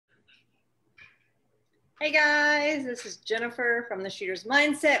Hey guys, this is Jennifer from the Shooter's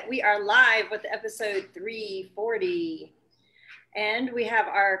Mindset. We are live with episode 340. And we have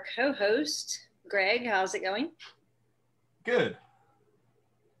our co-host, Greg. How's it going? Good.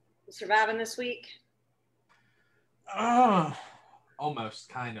 You surviving this week? Almost,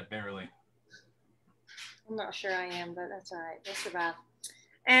 kind of, barely. I'm not sure I am, but that's all right. We'll survive.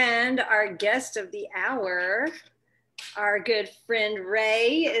 And our guest of the hour, our good friend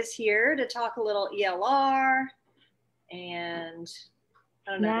Ray, is here to talk a little ELR and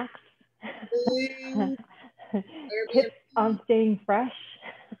I don't know. Tips on staying fresh.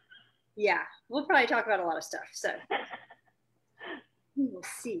 Yeah, we'll probably talk about a lot of stuff. So we will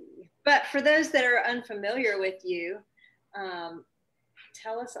see. But for those that are unfamiliar with you,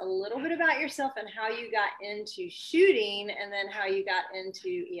 tell us a little bit about yourself and how you got into shooting and then how you got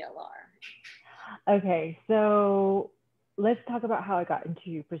into ELR. Okay, so let's talk about how I got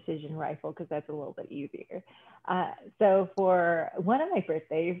into precision rifle because that's a little bit easier. So for one of my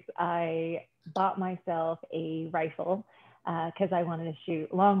birthdays, I bought myself a rifle because I wanted to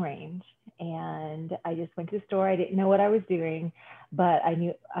shoot long range. And I just went to the store. I didn't know what I was doing, but I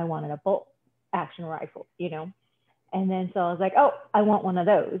knew I wanted a bolt action rifle, And then so I was like, oh, I want one of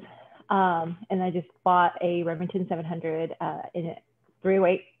those. And I just bought a Remington 700 in a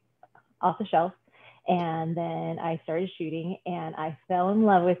 308 off the shelf. And then I started shooting and I fell in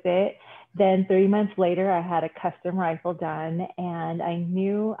love with it. Then 3 months later, I had a custom rifle done and I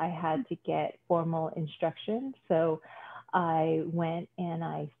knew I had to get formal instruction. So I went and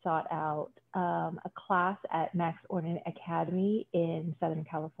I sought out a class at Max Ordnance Academy in Southern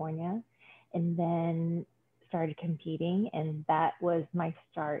California and then started competing. And that was my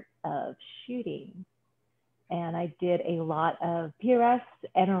start of shooting. And I did a lot of PRS,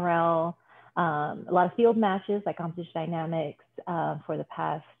 NRL, a lot of field matches like competition dynamics for the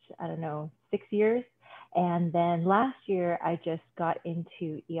past, 6 years. And then last year, I just got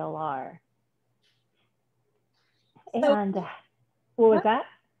into ELR. And what was that?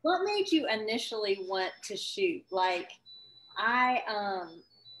 What made you initially want to shoot? Like, I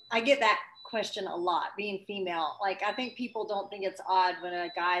get that question a lot, being female. Like, I think people don't think it's odd when a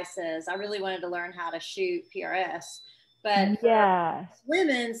guy says, I really wanted to learn how to shoot PRS. But yeah,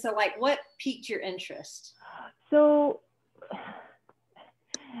 women, so like what piqued your interest? So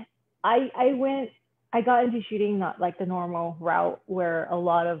I got into shooting not like the normal route where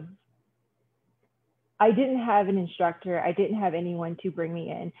I didn't have an instructor. I didn't have anyone to bring me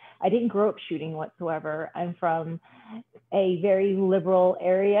in. I didn't grow up shooting whatsoever. I'm from a very liberal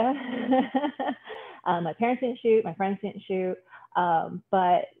area. My parents didn't shoot, my friends didn't shoot,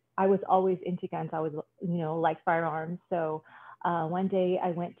 but I was always into guns. I was, like firearms. So one day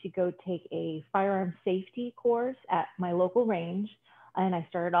I went to go take a firearm safety course at my local range. And I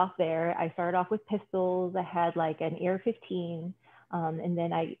started off there. I started off with pistols. I had like an AR-15. And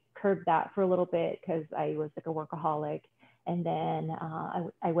then I curbed that for a little bit because I was like a workaholic. And then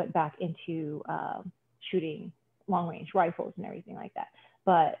I went back into shooting long range rifles and everything like that.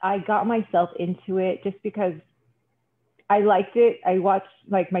 But I got myself into it just because I liked it. I watched,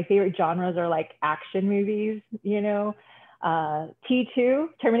 like, my favorite genres are like action movies, T2,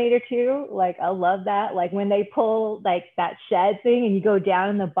 Terminator 2, like I love that. Like when they pull like that shed thing and you go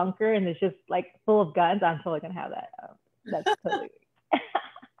down in the bunker and it's just like full of guns, I'm totally gonna have that. That's totally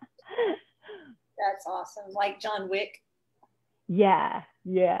That's awesome. Like John Wick. Yeah.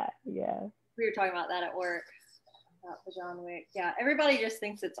 We were talking about that at work, about the John Wick. Yeah, everybody just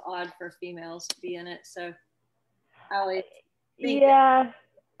thinks it's odd for females to be in it, so I always think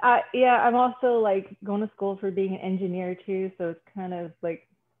I'm also like going to school for being an engineer too, so it's kind of like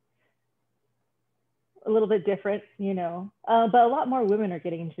a little bit different, but a lot more women are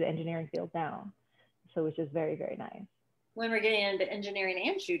getting into the engineering field now, so which is very, very nice. When we're getting into engineering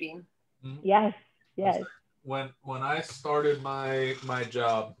and shooting. Mm-hmm. Yes. When I started my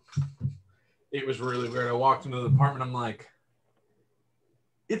job, it was really weird. I walked into the department, I'm like,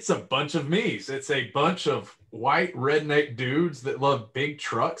 it's a bunch of me's. It's a bunch of white redneck dudes that love big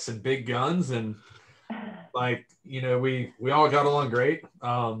trucks and big guns. And like, we all got along great.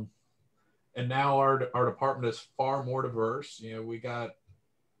 And now our department is far more diverse. We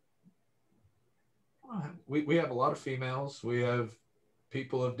have a lot of females. We have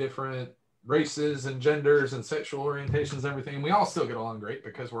people of different races and genders and sexual orientations and everything. And we all still get along great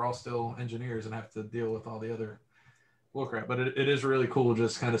because we're all still engineers and have to deal with all the other bullcrap. But it is really cool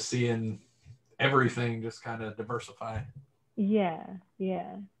just kind of seeing everything just kind of diversify. Yeah.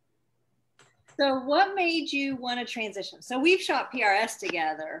 So what made you want to transition? So we've shot PRS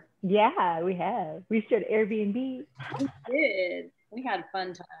together. Yeah, we have. We shared Airbnb. We did. We had a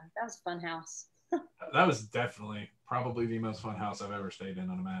fun time. That was a fun house. That was definitely probably the most fun house I've ever stayed in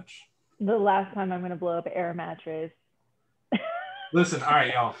on a match. The last time I'm gonna blow up an air mattress. Listen, all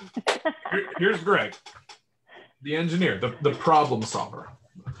right, y'all. Here's Greg, the engineer, the problem solver.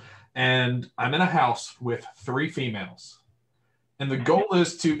 And I'm in a house with 3 females. And the goal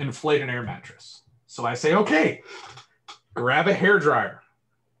is to inflate an air mattress. So I say, okay, grab a hairdryer.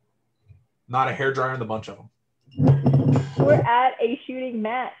 Not a hairdryer in the bunch of them. We're at a shooting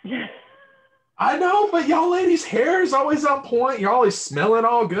match. I know, but y'all ladies' hair is always on point. You're always smelling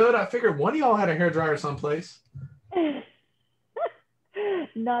all good. I figured one of y'all had a hairdryer someplace.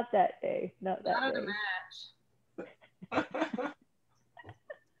 Not that day. Not Not day. At a match.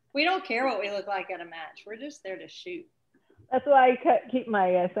 We don't care what we look like at a match. We're just there to shoot. That's why I keep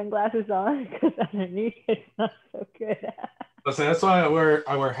my sunglasses on, because underneath it's not so good. That's why I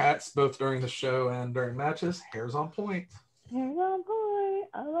wear hats both during the show and during matches. Hair's on point. Hair's on point.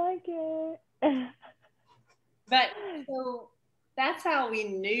 I like it. But so that's how we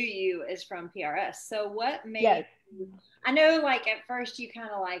knew you, is from PRS. So what made you, I know like at first you kind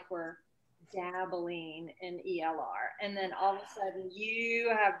of like were dabbling in ELR, and then all of a sudden you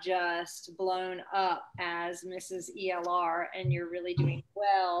have just blown up as Mrs. ELR and you're really doing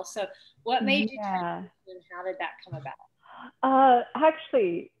well. So what made you turn, and how did that come about?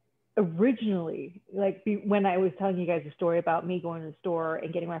 Actually, originally, like when I was telling you guys the story about me going to the store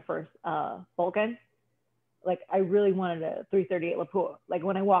and getting my first bolt gun, like I really wanted a 338 Lapua. Like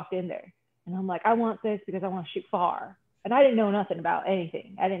when I walked in there, and I'm like, I want this because I want to shoot far. And I didn't know nothing about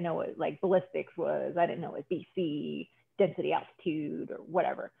anything. I didn't know what like ballistics was. I didn't know what BC, density altitude, or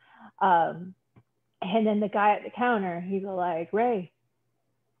whatever. And then the guy at the counter, he's like, Ray,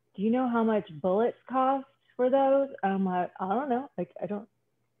 do you know how much bullets cost for those? I'm like, I don't know. Like I don't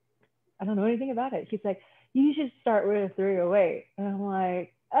know anything about it. He's like, you should start with a 308. And I'm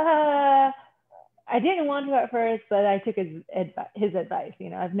like, I didn't want to at first, but I took his advice. You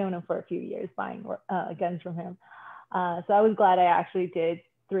know, I've known him for a few years, buying guns from him. So I was glad I actually did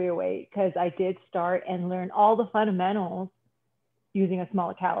 308, because I did start and learn all the fundamentals using a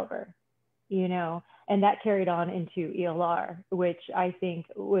smaller caliber, you know, and that carried on into ELR, which I think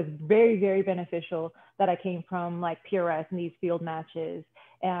was very, very beneficial, that I came from like PRS and these field matches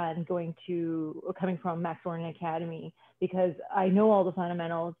and coming from Max Ordnance Academy, because I know all the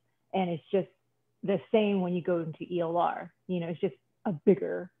fundamentals, and it's just the same when you go into ELR. You know, it's just a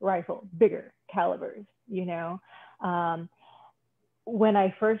bigger rifle, bigger calibers, you know. When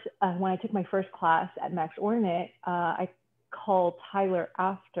I took my first class at Max Ordnance, I called Tyler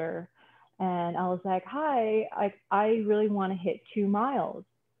after, and I was like, hi, I really want to hit 2 miles.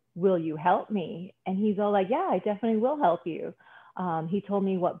 Will you help me? And he's all like, yeah, I definitely will help you. He told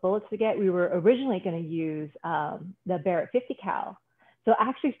me what bullets to get. We were originally going to use the Barrett 50 cal. So I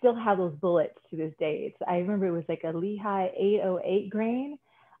actually still have those bullets to this day. I remember it was like a Lehigh 808 grain,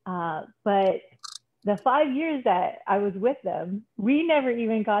 but the 5 years that I was with them, we never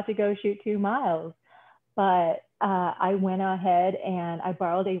even got to go shoot 2 miles. But I went ahead and I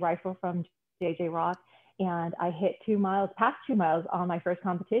borrowed a rifle from JJ Rock, and I hit 2 miles, past 2 miles on my first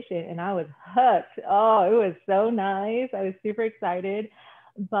competition, and I was hooked. Oh, it was so nice. I was super excited.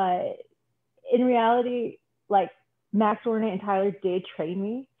 But in reality, like Max Ordnance and Tyler did train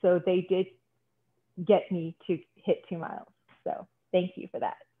me, so they did get me to hit 2 miles. So thank you for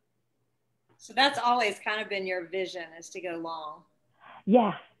that. So that's always kind of been your vision, is to go long.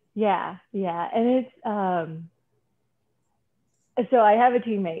 Yeah. And it's, so I have a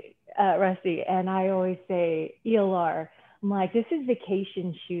teammate, Rusty, and I always say ELR. I'm like, this is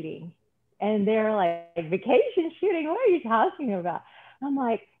vacation shooting. And they're like, vacation shooting? What are you talking about? I'm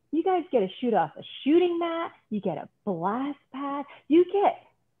like, you guys get to shoot off a shooting mat. You get a blast pad. You get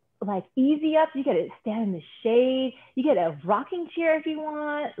like easy up. You get to stand in the shade. You get a rocking chair if you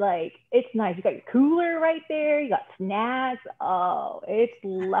want. Like, it's nice. You got your cooler right there. You got snacks. Oh, it's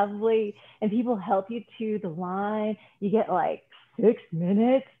lovely. And people help you to the line. You get like 6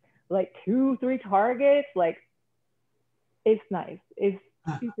 minutes, like 2-3 targets. Like, it's nice. It's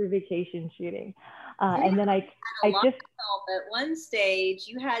super vacation shooting. And then I just help. At one stage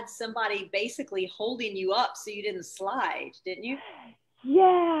you had somebody basically holding you up so you didn't slide, didn't you?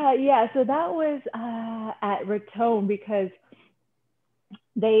 Yeah. So that was at Raton, because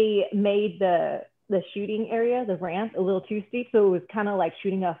they made the shooting area, the ramp, a little too steep. So it was kind of like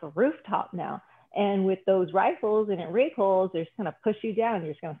shooting off a rooftop now. And with those rifles and it recoils, they're just going to push you down.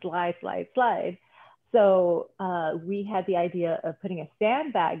 You're just going to slide. So we had the idea of putting a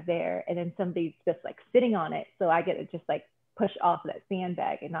sandbag there, and then somebody's just like sitting on it. So I get to just like push off that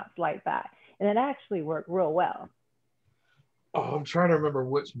sandbag and not slide back. And it actually worked real well. Oh, I'm trying to remember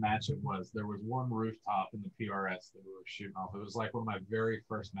which match it was. There was one rooftop in the PRS that we were shooting off. It was like one of my very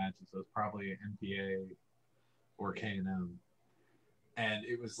first matches. It was probably MPA or K&M. And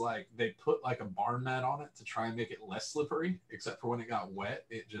it was like they put like a barn mat on it to try and make it less slippery, except for when it got wet,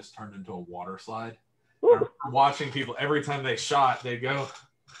 it just turned into a water slide. I remember watching people every time they shot, they'd go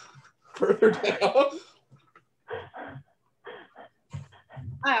further down.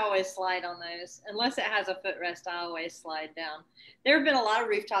 I always slide on those. Unless it has a footrest, I always slide down. There have been a lot of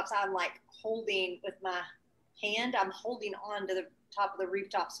rooftops I'm like holding with my hand. I'm holding on to the top of the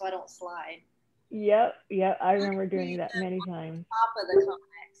rooftop so I don't slide. Yep. I remember doing that many times. Top of the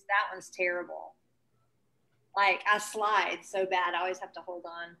Conex. That one's terrible. Like I slide so bad, I always have to hold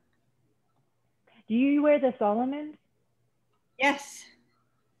on. Do you wear the Solomons? Yes.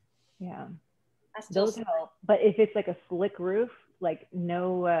 Yeah. Those help. But if it's like a slick roof, like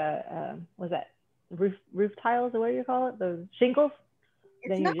no, what's that? Roof tiles, or what do you call it? Those shingles?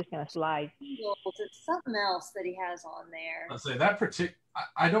 Then you're just going to slide. Shingles. It's something else that he has on there. Let's say that particular,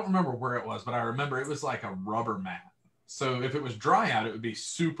 I don't remember where it was, but I remember it was like a rubber mat. So if it was dry out, it would be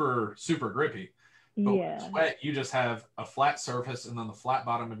super, super grippy. But when it's wet, you just have a flat surface and then the flat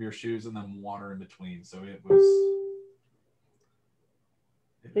bottom of your shoes and then water in between. So it was.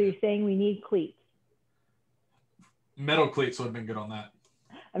 So you're saying we need cleats? Metal cleats would have been good on that.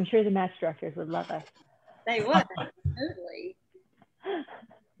 I'm sure the match directors would love us. They would. Totally.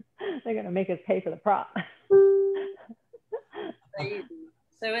 They're going to make us pay for the prop. Crazy.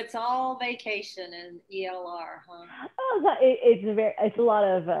 So it's all vacation and ELR, huh? Oh, it's a lot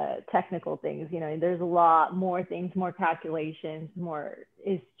of technical things. You know, there's a lot more things, more calculations, more.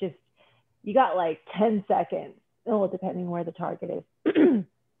 It's just you got like 10 seconds, depending where the target is,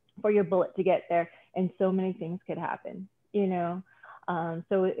 for your bullet to get there, and so many things could happen. You know,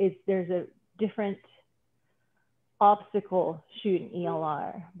 so there's a different obstacle shooting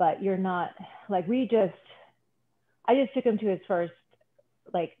ELR, but you're not like I just took him to his first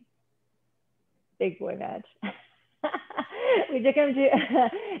like big boy match. We took him to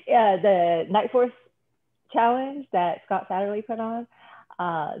the Night Force challenge that Scott Satterley put on.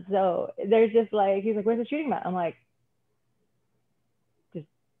 So there's just like, he's like, where's the shooting mat? I'm like,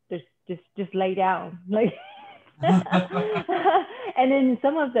 just lay down. Like, and then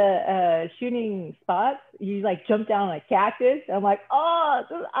some of the shooting spots, you like jump down on a cactus. I'm like, oh,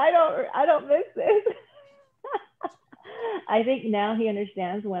 I don't miss this. I think now he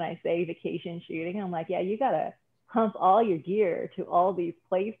understands when I say vacation shooting. I'm like, yeah, you gotta hump all your gear to all these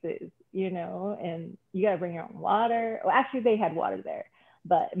places, you know, and you gotta bring your own water. Well, actually, they had water there,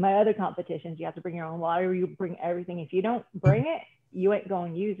 but my other competitions, you have to bring your own water. You bring everything. If you don't bring it, you ain't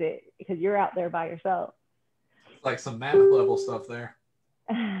gonna use it because you're out there by yourself. Like some mammoth level stuff there.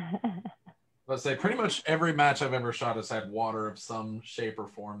 Let's say pretty much every match I've ever shot has had water of some shape or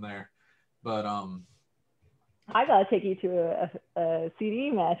form there, but I gotta take you to a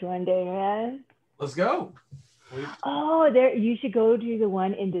CD match one day, man. Let's go. You should go to the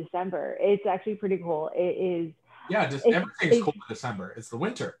one in December. It's actually pretty cool. It is. Yeah, everything's cool in December. It's the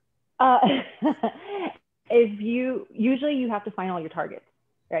winter. Usually you have to find all your targets,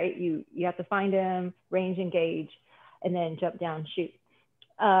 right? You have to find them, range, engage, and then jump down, shoot.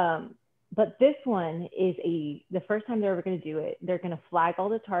 But this one is the first time they're ever going to do it. They're going to flag all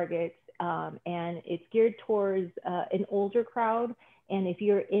the targets. And it's geared towards an older crowd. And if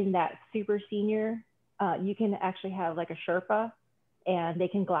you're in that super senior, you can actually have like a Sherpa, and they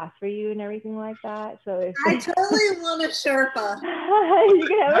can glass for you and everything like that. So I totally want a Sherpa. You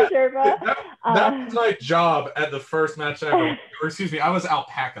can have a Sherpa. That was my job at the first match ever. Or excuse me, I was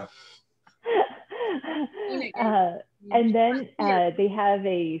alpaca. And then they have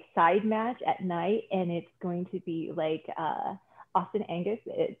a side match at night, and it's going to be like Austin Angus,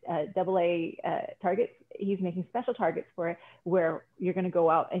 AA targets. He's making special targets for it, where you're going to go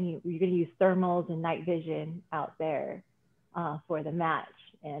out and you're going to use thermals and night vision out there for the match.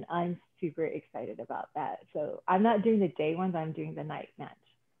 And I'm super excited about that. So I'm not doing the day ones, I'm doing the night match.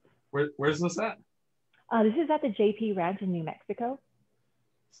 Where's this at? This is at the JP Ranch in New Mexico.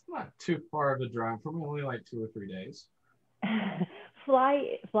 It's not too far of a drive for me, only like 2 or 3 days.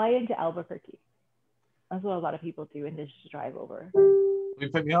 Fly into Albuquerque. That's what a lot of people do, and just drive over. Will you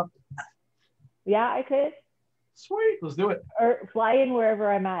pick me up? Yeah, I could. Sweet, let's do it. Or fly in wherever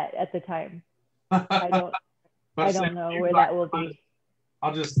I'm at the time. I don't know where that will be.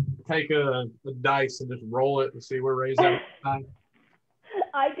 I'll just take a dice and just roll it and see where Ray's at.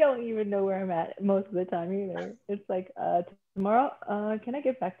 I don't even know where I'm at most of the time either. It's like tomorrow. Can I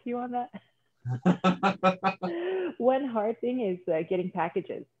get back to you on that? One hard thing is getting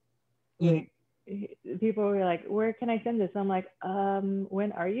packages. people were like, where can I send this? I'm like,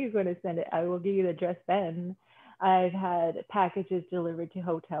 when are you going to send it? I will give you the address then. I've had packages delivered to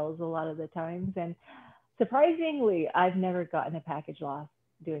hotels a lot of the times. And surprisingly, I've never gotten a package lost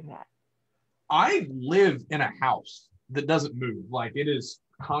doing that. I live in a house that doesn't move. Like, it is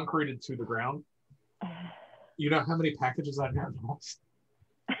concreted to the ground. You know how many packages I've had lost?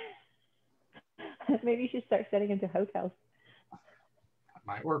 Maybe you should start sending them to hotels. That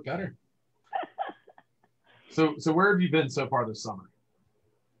might work better. So where have you been so far this summer?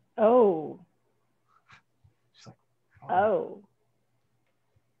 Oh. She's like, oh.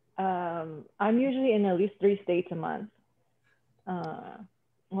 I'm usually in at least 3 states a month.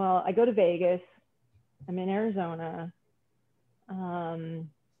 Well, I go to Vegas. I'm in Arizona.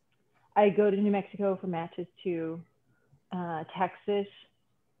 I go to New Mexico for matches too. Texas.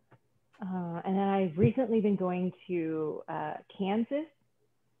 And then I've recently been going to Kansas.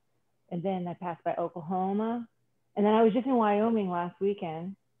 And then I passed by Oklahoma. And then I was just in Wyoming last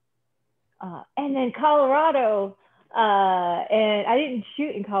weekend. And then Colorado. And I didn't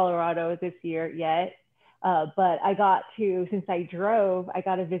shoot in Colorado this year yet. But I got to, since I drove, I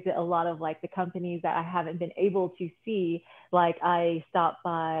got to visit a lot of like the companies that I haven't been able to see. Like I stopped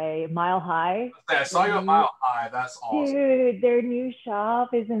by Mile High. I saw you at Mile High. That's awesome. Dude, their new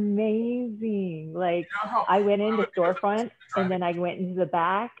shop is amazing. Like I went in the storefront and then I went into the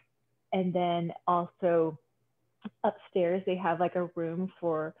back, and then also upstairs they have like a room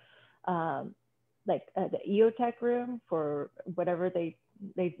for like the EOTech room for whatever they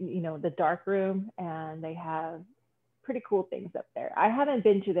the dark room, and they have pretty cool things up there. I haven't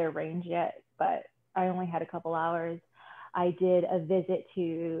been to their range yet, but I only had a couple hours. I did a visit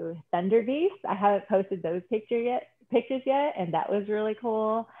to Thunder Beast. I haven't posted those pictures yet, and that was really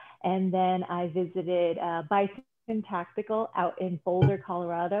cool. And then I visited Bison Tactical out in Boulder,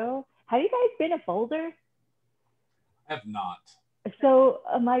 Colorado. Have you guys been to Boulder? I have not. So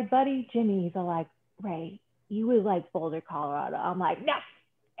my buddy Jimmy, he's like, Ray, you would like Boulder, Colorado. I'm like, no,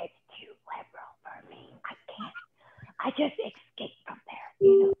 it's too liberal for me. I can't. I just escaped from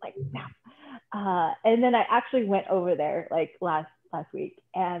there, like no. And then I actually went over there like last week,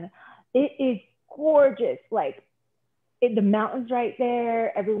 and it is gorgeous. Like the mountains right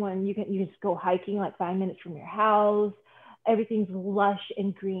there. Everyone, you can just go hiking like 5 minutes from your house. Everything's lush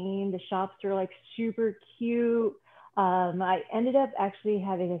and green. The shops are like super cute. I ended up actually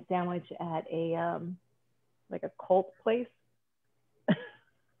having a sandwich at a like a cult place.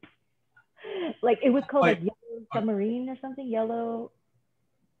 Like it was called like Yellow Submarine or something, yellow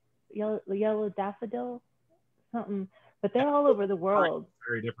daffodil, something. But they're all over the world.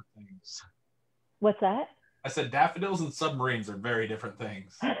 Very different things. What's that? I said daffodils and submarines are very different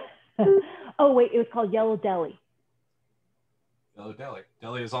things. Oh wait, it was called Yellow Deli. Yellow Deli.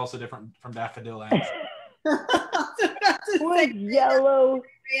 Deli is also different from daffodil. Was yellow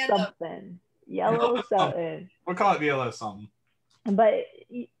something. Yellow something. We'll call it yellow something. But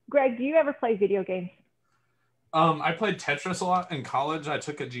Greg, do you ever play video games? I played Tetris a lot in college. I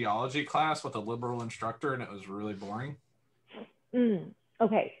took a geology class with a liberal instructor, and it was really boring.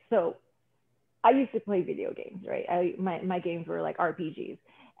 Okay, so I used to play video games, right? My games were like RPGs,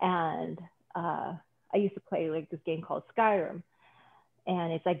 and I used to play like this game called Skyrim.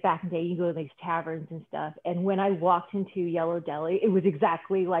 And it's like back in the day, you go to these taverns and stuff. And when I walked into Yellow Deli, it was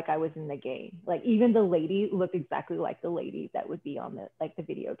exactly like I was in the game. Like even the lady looked exactly like the lady that would be on the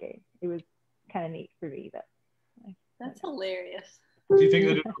video game. It was kind of neat for me. That's hilarious. Do you think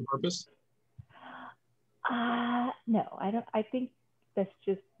they did it on purpose? No, I don't. I think that's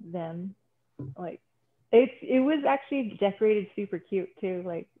just them. Like it was actually decorated super cute too.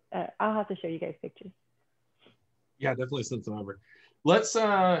 Like I'll have to show you guys pictures. Yeah, definitely send some over. Let's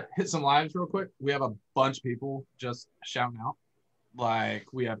hit some lives real quick. We have a bunch of people just shouting out. Like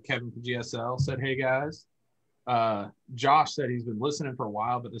we have Kevin from GSL said, "Hey guys." Josh said he's been listening for a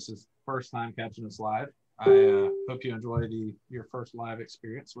while, but this is first time catching us live. I hope you enjoy your first live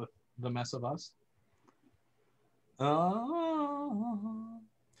experience with the mess of us.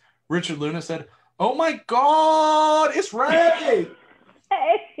 Richard Luna said, "Oh my God, it's Ray!"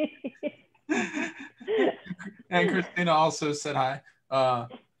 And Christina also said hi.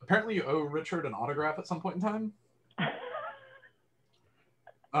 Apparently you owe Richard an autograph at some point in time.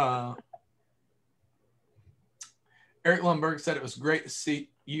 Eric Lundberg said it was great to see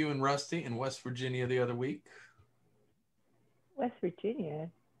you and Rusty in West Virginia the other week. West Virginia?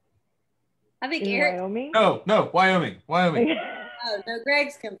 I think in Eric. Wyoming? No, Wyoming. Oh, no,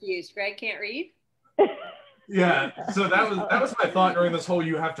 Greg's confused. Greg can't read. Yeah, so that was my thought during this whole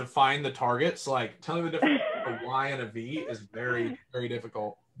you have to find the targets. Like telling the difference between a Y and a V is very, very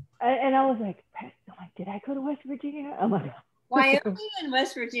difficult. And I was like, did I go to West Virginia? Oh my God. Wyoming and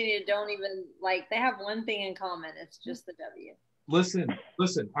West Virginia don't even like, they have one thing in common. It's just the W. Listen.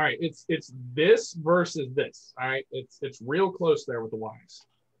 All right, it's this versus this. All right, it's real close there with the Y's.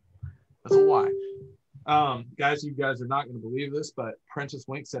 That's a Y. Guys, you guys are not going to believe this, but Prentice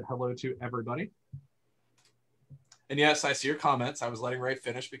Wink said hello to everybody. And yes, I see your comments. I was letting Ray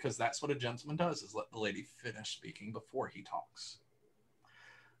finish because that's what a gentleman does, is let the lady finish speaking before he talks.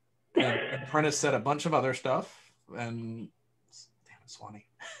 And Prentice said a bunch of other stuff. And damn it, Swanee.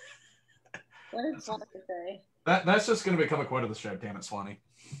 What did Swanee say? That's just going to become a quote of the show. Damn it, Swanee.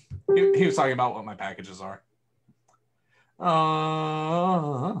 He was talking about what my packages are. I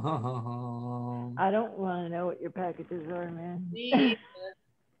don't want to know what your packages are, man.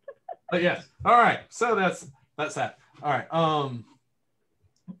 But yes. All right. So that's that. All right.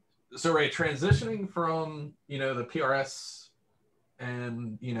 So Ray, transitioning from, the PRS,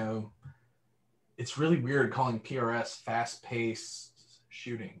 and it's really weird calling PRS fast-paced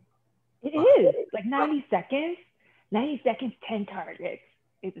shooting. It is like 90 seconds, 10 targets.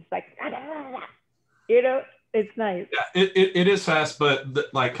 It's just like, it's nice. Yeah, it is fast,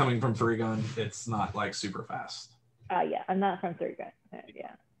 but like coming from 3-gun, it's not like super fast. Yeah, I'm not from 3-gun.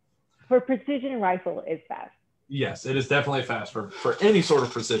 Yeah. For precision rifle, it's fast. Yes, it is definitely fast for any sort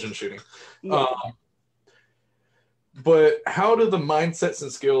of precision shooting. Yeah. But how do the mindsets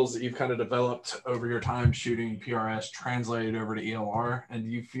and skills that you've kind of developed over your time shooting PRS translate over to ELR? And do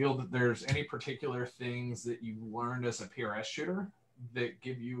you feel that there's any particular things that you learned as a PRS shooter that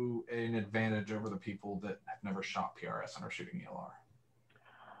give you an advantage over the people that have never shot PRS and are shooting ELR?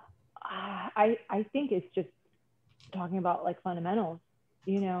 I think it's just talking about like fundamentals,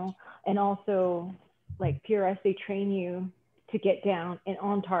 and also like PRS, they train you to get down and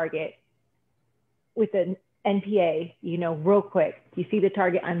on target with an NPA, real quick. You see the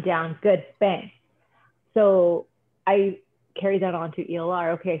target, I'm down, good, bang. So I carry that on to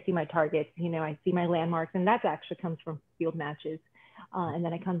ELR. Okay, I see my targets, I see my landmarks, and that actually comes from field matches. And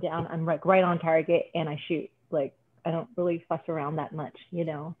then I come down, I'm like right on target, and I shoot. Like, I don't really fuss around that much,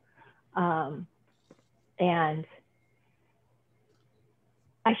 and I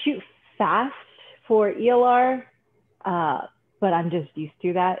shoot fast for ELR, but I'm just used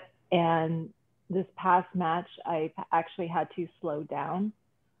to that. And this past match, I actually had to slow down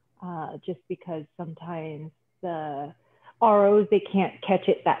just because sometimes the ROs, they can't catch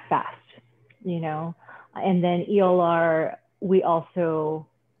it that fast, And then ELR, we also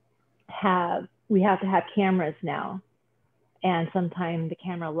have to have cameras now. And sometimes the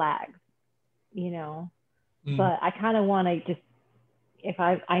camera lags, But I kind of want to just, if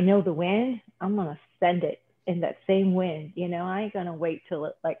I know the wind, I'm going to send it in that same wind, I ain't going to wait till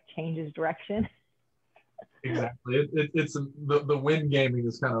it like changes direction. Exactly. It's the wind gaming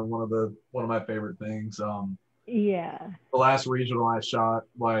is kind of one of my favorite things. Yeah. The last regional I shot,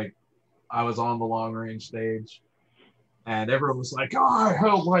 like I was on the long range stage, and everyone was like, "Oh, I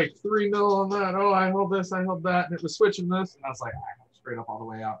held like 3 mil on that. Oh, I held this, I held that," and it was switching this, and I was like, "I held straight up all the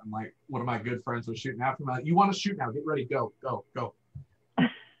way out." And like one of my good friends was shooting after me, like, "You want to shoot now? Get ready, go."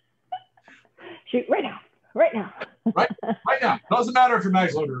 Shoot right now. Right now. Doesn't matter if your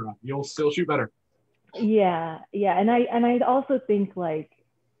mag's loaded or not. You'll still shoot better. Yeah. And I also think like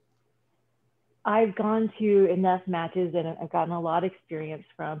I've gone to enough matches and I've gotten a lot of experience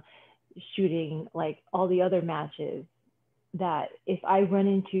from shooting like all the other matches that if I run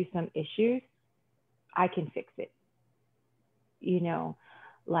into some issues, I can fix it.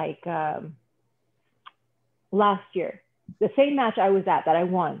 Like last year, the same match I was at that I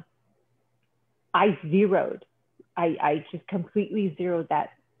won, I zeroed. I just completely zeroed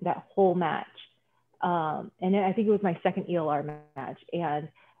that whole match. And then I think it was my second ELR match, and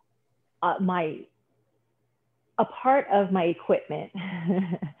a part of my equipment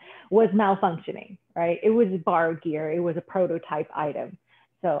was malfunctioning, right? It was borrowed gear. It was a prototype item.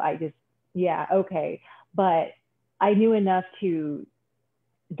 So I just, okay. But I knew enough to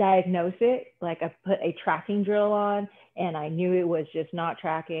diagnose it. Like I put a tracking drill on and I knew it was just not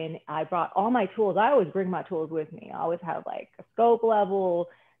tracking. I brought all my tools. I always bring my tools with me. I always have like a scope level,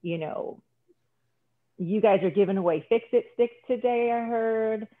 you guys are giving away fix-it sticks today, I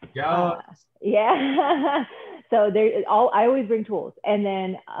heard. Yeah. Yeah. So I always bring tools. And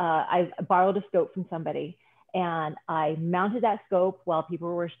then I borrowed a scope from somebody and I mounted that scope while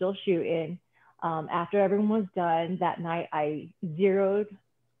people were still shooting. After everyone was done that night, I zeroed.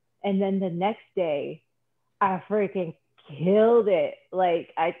 And then the next day, I freaking killed it.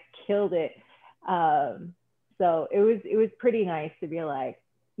 Like I killed it. So it was pretty nice to be like,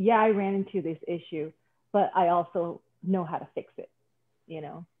 yeah, I ran into this issue, but I also know how to fix it,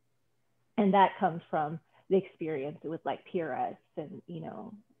 And that comes from the experience with like PRS and, you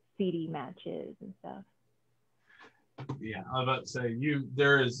know, CD matches and stuff. Yeah, I was about to say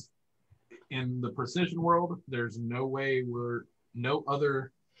there is in the precision world, there's no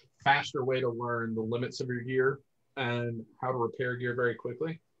other faster way to learn the limits of your gear and how to repair gear very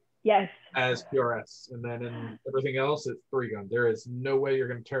quickly. Yes. As PRS. And then in everything else, it's 3-gun. There is no way you're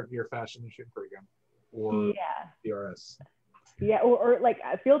going to tear up gear faster than shooting 3-gun or PRS. Yeah, or like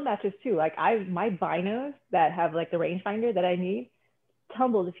field matches too. Like my binos that have like the rangefinder that I need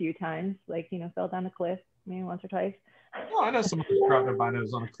tumbled a few times, like, you know, fell down a cliff maybe once or twice. Oh, I know someone who's dropped their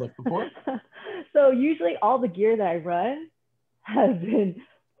binos on a cliff before. So usually all the gear that I run has been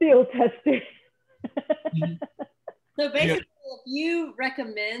field tested. So basically, if you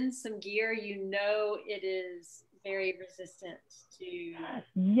recommend some gear, you know it is very resistant to.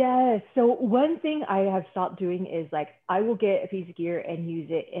 Yes. So one thing I have stopped doing is like I will get a piece of gear and use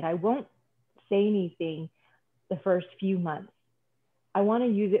it, and I won't say anything the first few months. I want to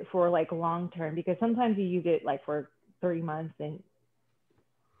use it for like long term, because sometimes you use it like for 3 months and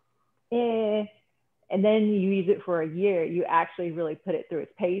then you use it for a year. You actually really put it through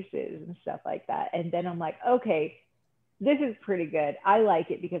its paces and stuff like that. And then I'm like, okay, this is pretty good. I like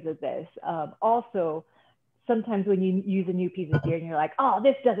it because of this. Also, sometimes when you use a new piece of gear and you're like, oh,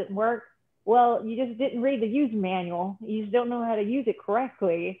 this doesn't work. Well, you just didn't read the user manual. You just don't know how to use it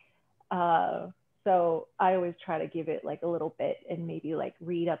correctly. So I always try to give it like a little bit and maybe like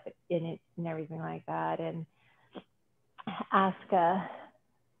read up in it and everything like that, and ask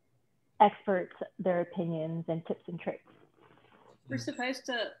experts their opinions and tips and tricks. We're supposed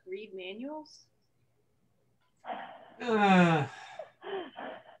to read manuals?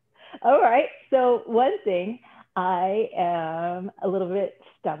 All right. So one thing, I am a little bit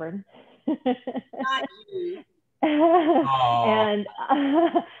stubborn. Not you. And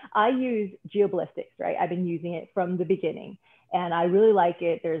I use geoballistics, right? I've been using it from the beginning and I really like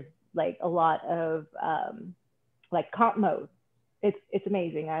it. There's like a lot of like comp mode. It's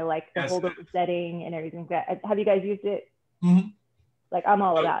amazing. I like the holdover setting and everything. Have you guys used it? Mm-hmm. Like I'm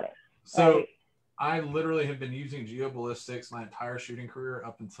all about it. So right? I literally have been using geoballistics my entire shooting career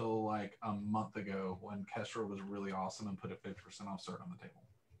up until like a month ago when Kestra was really awesome and put a 50% off cert on the table.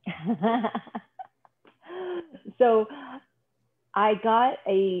 So I got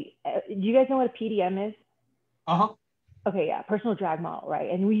do you guys know what a PDM is? Uh-huh. Okay, yeah, personal drag model, right?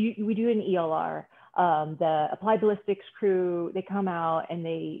 And we do an ELR. The Applied Ballistics crew, they come out and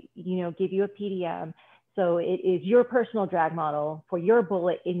they, you know, give you a PDM. So it is your personal drag model for your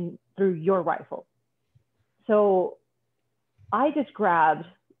bullet in through your rifle. So I just grabbed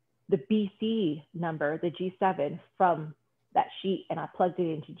the BC number, the G7 from that sheet, and I plugged it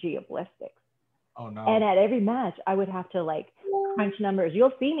into geoballistics. Oh no. And at every match, I would have to like crunch numbers.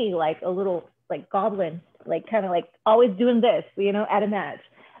 You'll see me like a little like goblin, like kind of like always doing this, you know, at a match.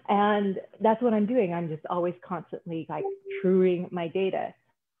 And that's what I'm doing. I'm just always constantly like truing my data.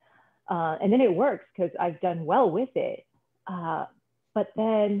 And then it works because I've done well with it. But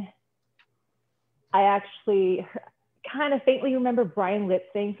then I actually kind of faintly remember Brian Lipp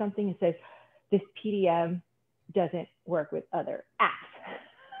saying something and says, this PDM doesn't work with other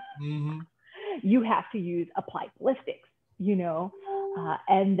apps. Mm-hmm. You have to use Applied Ballistics, you know?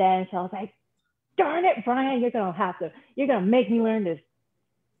 And then so I was like, darn it, Brian, you're gonna make me learn this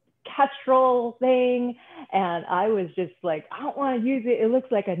Kestrel thing. And I was just like, I don't want to use it. It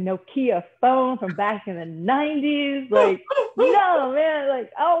looks like a Nokia phone from back in the 90s. Like, no, man,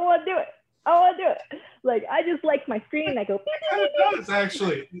 like, I don't want to do it. Like, I just like my screen. I go, it does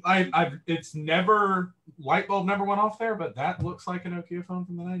actually. It's never, light bulb never went off there, but that looks like a Nokia phone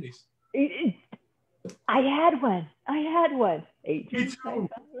from the 90s. I had one. Me too.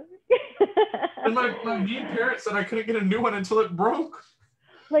 And my mean parents said I couldn't get a new one until it broke.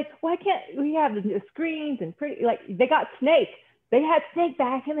 Like, why can't we have the screens and pretty, like, they got Snake. They had Snake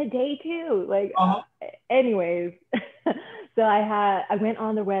back in the day too. Like, anyways. So I went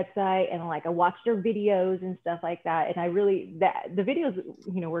on the website and like I watched their videos and stuff like that. And the videos,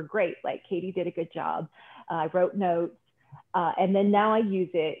 you know, were great. Like Katie did a good job. I wrote notes. And then now I use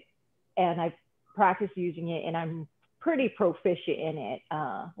it and I've practiced using it and I'm pretty proficient in it.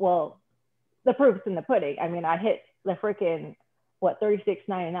 Well, the proof's in the pudding. I mean, I hit the freaking,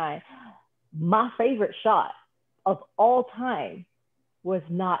 36.99. My favorite shot of all time was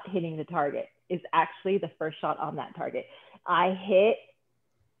not hitting the target. Is actually the first shot on that target. I hit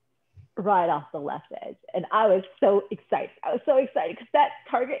right off the left edge. And I was so excited. Because that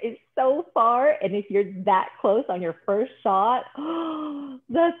target is so far. And if you're that close on your first shot,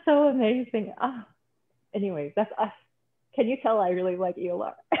 that's so amazing. Anyways, that's us. Can you tell I really like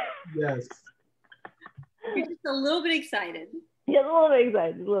ELR? Yes. You're just a little bit excited. Yeah, a little bit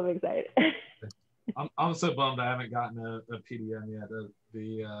excited. A little bit excited. I'm so bummed I haven't gotten a PDM yet.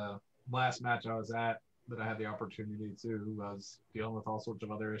 The last match I was at that I had the opportunity to, I was dealing with all sorts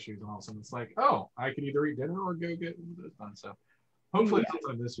of other issues, and all of a sudden it's like, oh, I can either eat dinner or go get this done. So hopefully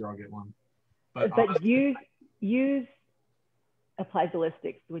sometime this year I'll get one. But honestly, use Applied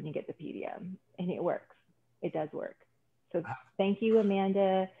Ballistics when you get the PDM, and it works. It does work. So thank you,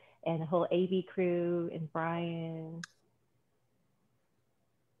 Amanda, and the whole AV crew, and Brian.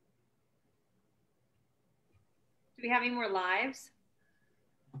 Do we have any more lives?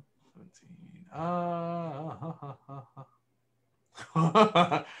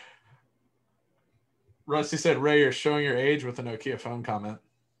 17. Rusty said, Ray, you're showing your age with a Nokia phone comment.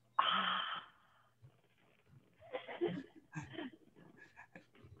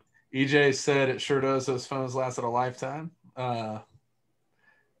 EJ said it sure does. Those phones lasted a lifetime.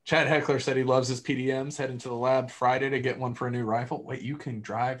 Chad Heckler said he loves his PDMs. Heading to the lab Friday to get one for a new rifle. Wait, you can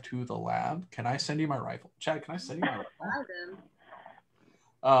drive to the lab? Can I send you my rifle? Chad, can I send you my rifle?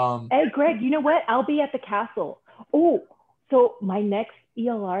 Hey, Greg, you know what? I'll be at the castle. Oh, so my next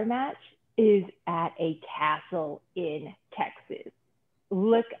ELR match is at a castle in Texas.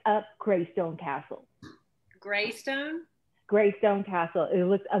 Look up Greystone Castle. Greystone Castle. It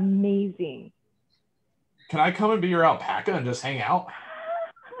looks amazing. Can I come and be your alpaca and just hang out?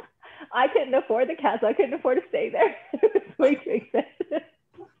 I couldn't afford the castle. I couldn't afford to stay there. It's way too expensive.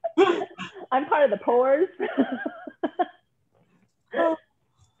 I'm part of the poors.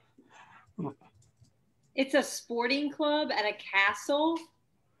 It's a sporting club at a castle.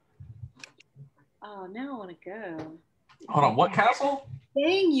 Oh, now I want to go. Hold on, what castle?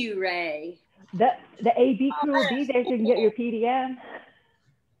 Dang you, Ray. The AB crew will be there so you can get your PDM.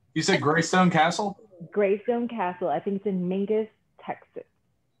 You said Greystone Castle? Greystone Castle. I think it's in Mingus, Texas.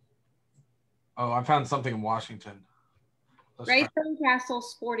 Oh, I found something in Washington. Greystone Castle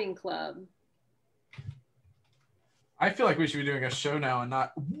Sporting Club. I feel like we should be doing a show now and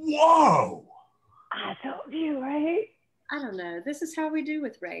not. Whoa! I told you, right? I don't know. This is how we do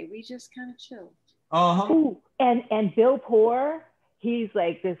with Ray. We just kind of chill. Ooh, and Bill Poor, he's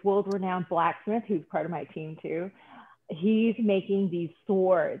like this world-renowned blacksmith who's part of my team too. He's making these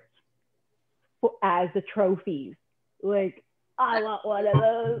swords as the trophies. Like, I want one of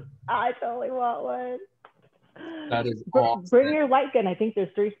those. I totally want one. That is awesome. Bring your light gun. I think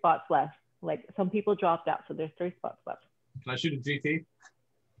there's 3 spots left. Like, some people dropped out, so there's 3 spots left. Can I shoot a GT?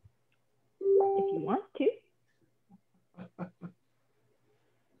 If you want to. Dude,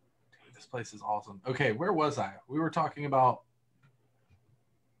 this place is awesome. Okay, where was I? We were talking about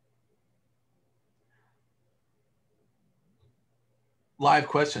live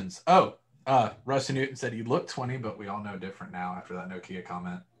questions. Oh, Rusty Newton said you look 20, but we all know different now after that Nokia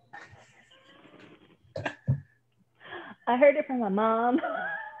comment. I heard it from my mom.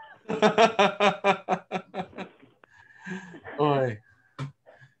 Boy.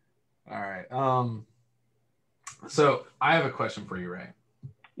 All right. So I have a question for you, Ray.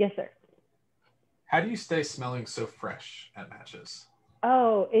 Yes, sir. How do you stay smelling so fresh at matches?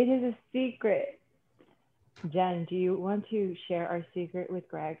 Oh, it is a secret. Jen, do you want to share our secret with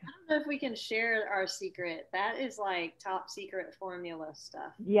Greg? I don't know if we can share our secret. That is like top secret formula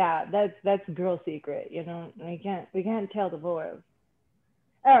stuff. Yeah, that's girl secret. You know, we can't tell the boys.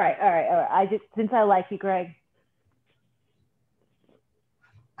 All right. I just, since I like you, Greg.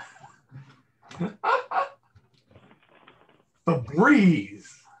 Febreze.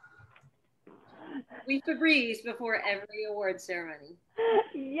 We Febreze before every award ceremony.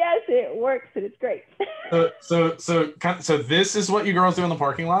 Yes, it works and it's great. So this is what you girls do in the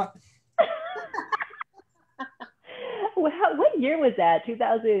parking lot? What year was that?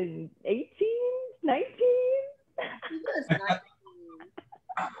 2018? 19?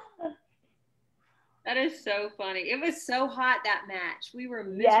 That is so funny. It was so hot that match. We were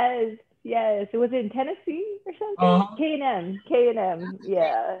miserable. Yes. It was in Tennessee or something. K&M.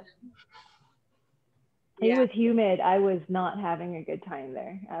 Yeah. It was humid. I was not having a good time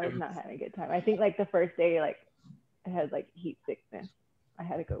there. I think like the first day, like I had like heat sickness. I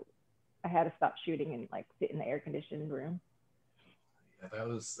had to stop shooting and like sit in the air conditioned room. Yeah, that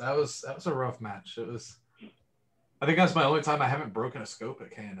was a rough match. I think that's my only time I haven't broken a scope at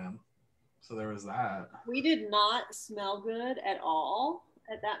K&M. So there was that. We did not smell good at all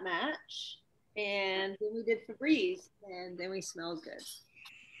at that match. And then we did Febreze and then we smelled good.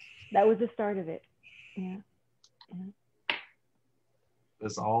 That was the start of it. Yeah.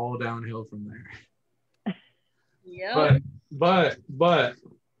 It's all downhill from there. Yeah. But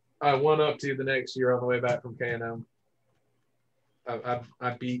I went up to the next year on the way back from K&M.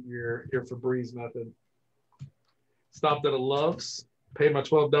 I beat your Febreze method. Stopped at a Love's, paid my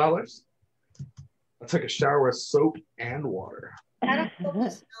 $12. I took a shower with soap and water. I don't know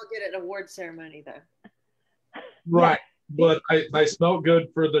if smell good at an award ceremony though. Right. Yeah. But I smelled good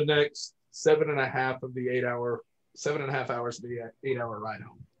for the next 7.5 hours of the 8-hour ride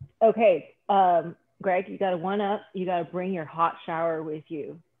home. Okay. Greg, you got to one up. You got to bring your hot shower with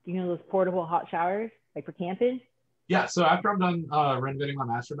you. You know those portable hot showers, like for camping? Yeah. So after I'm done renovating my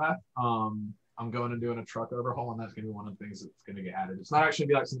master bath, I'm going and doing a truck overhaul, and that's going to be one of the things that's going to get added. It's not actually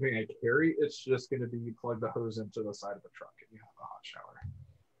be like something I carry. It's just going to be you plug the hose into the side of the truck, and you have a hot shower.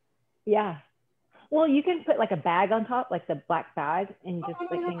 Yeah. Well, you can put like a bag on top, like the black bag, and you just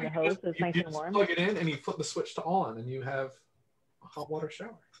hang the hose so it's nice and warm. Plug it in, and you flip the switch to on, and you have a hot water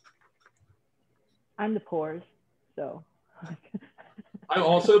shower. I'm the pores, so. I'm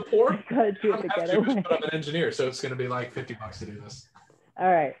also poor. But I'm an engineer, so it's going to be like $50 to do this. All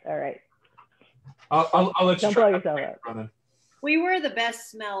right. I'll let you. Don't blow yourself up. We were the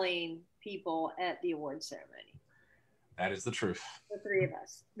best smelling people at the award ceremony. That is the truth. The three of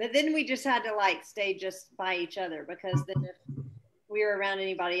us. But then we just had to like stay just by each other, because then if we were around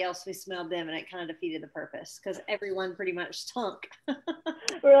anybody else, we smelled them, and it kind of defeated the purpose because everyone pretty much stunk.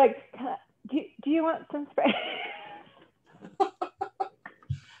 We're like, do you want some spray?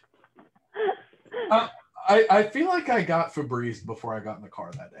 I feel like I got Febreze before I got in the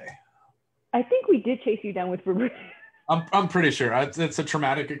car that day. I think we did chase you down with Febreze. I'm pretty sure. It's a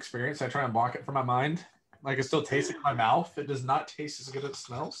traumatic experience. I try and block it from my mind. Like, it still tastes in my mouth. It does not taste as good as it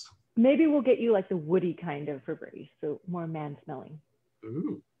smells. Maybe we'll get you like the woody kind of Febreze, so more man smelling.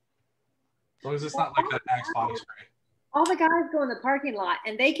 Ooh. As long as it's not like that Axe body spray. All the guys go in the parking lot,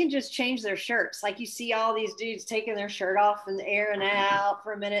 and they can just change their shirts. Like, you see all these dudes taking their shirt off and airing it out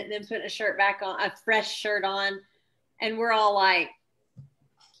for a minute, and then putting a shirt back on, a fresh shirt on. And we're all like,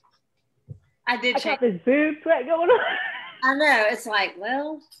 I got this boob sweat going on. I know. It's like,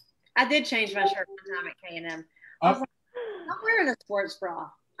 well, I did change my shirt one time at K&M. I was like, I'm wearing a sports bra.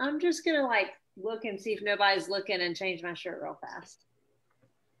 I'm just going to like look and see if nobody's looking and change my shirt real fast.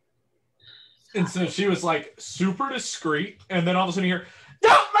 And so she was like super discreet. And then all of a sudden you hear,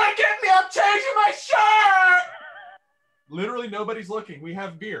 "Don't look at me, I'm changing my shirt." Literally nobody's looking. We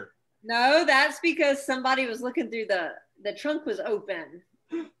have beer. No, that's because somebody was looking through the trunk was open.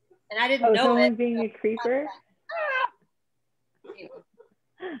 And I didn't know someone it. Being a creeper?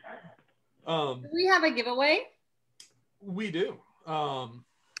 Do we have a giveaway? We do.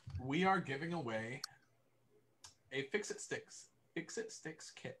 We are giving away a Fix It Sticks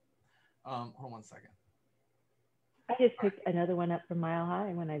kit. Hold on 1 second. I just picked another one up from Mile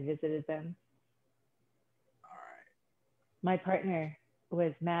High when I visited them. All right. My partner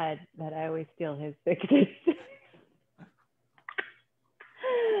was mad that I always steal his Fix It Sticks.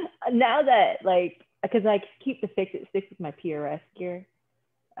 Now that, like, because I keep the Fix It Sticks with my PRS gear.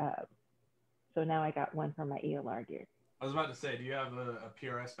 So now I got one for my ELR gear. I was about to say, do you have a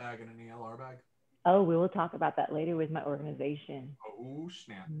PRS bag and an ELR bag? Oh, we will talk about that later with my organization. Oh,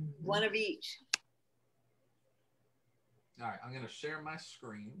 snap. Mm-hmm. One of each. All right, I'm going to share my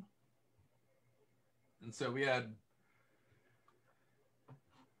screen. And so we had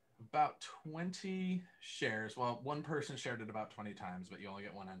about 20 shares. Well, one person shared it about 20 times, but you only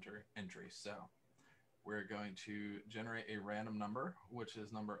get one entry. So we're going to generate a random number, which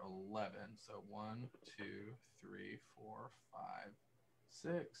is number 11. So 1, 2, 3, 4, 5,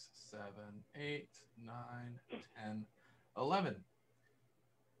 6, 7, 8, 9, 10, 11.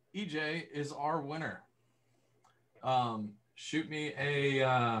 EJ is our winner. Shoot me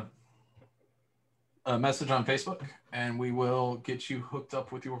a message on Facebook, and we will get you hooked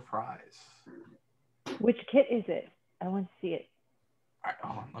up with your prize. Which kit is it? I want to see it. All right,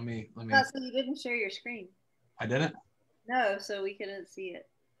 hold on. Let me. Oh, so you didn't share your screen? I didn't. No, so we couldn't see it.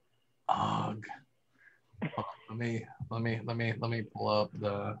 Ugh. Let me pull up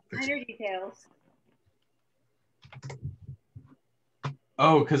the Minor details.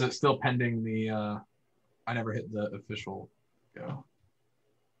 Oh, because it's still pending the I never hit the official go.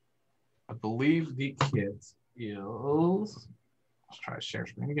 I believe the kit is, let's try to share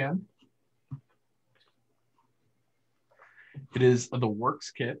screen again. It is the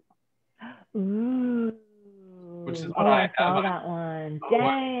Works kit. Ooh. Which is what I saw that one.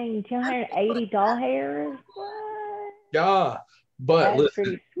 Dang, 280 doll hairs. What? Yeah, but That's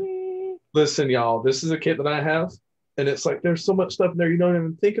pretty sweet. Listen, y'all, this is a kit that I have, and it's like there's so much stuff in there you don't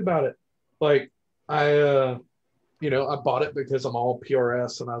even think about it. Like I bought it because I'm all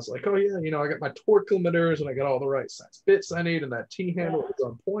PRS, and I was like, oh yeah, I got my torque limiters, and I got all the right size bits I need, and that T handle is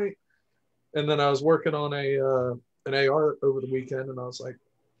on point. And then I was working on an AR over the weekend, and I was like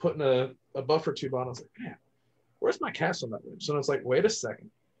putting a buffer tube on. I was like, man, where's my cast on that wrench? And I was like, wait a second,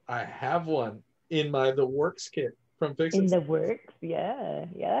 I have one in the works kit from Fixing. In the works, yeah,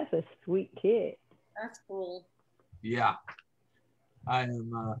 that's a sweet kit. That's cool. Yeah, I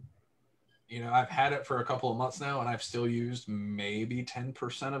am. I've had it for a couple of months now, and I've still used maybe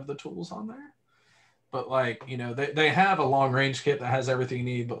 10% of the tools on there. But like, they have a long range kit that has everything you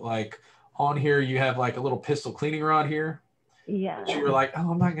need. But like on here, you have like a little pistol cleaning rod here. Yeah. You were like, oh,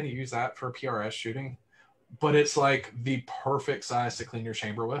 I'm not going to use that for PRS shooting, but it's like the perfect size to clean your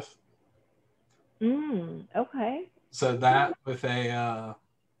chamber with. Okay. So that with a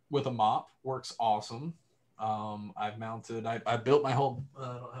mop works awesome. I've mounted. I built my whole.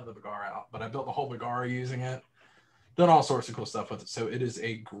 I don't have the Bagara out, but I built the whole Bagara using it. Done all sorts of cool stuff with it. So it is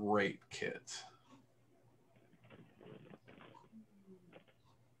a great kit.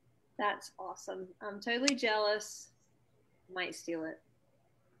 That's awesome. I'm totally jealous. Might steal it.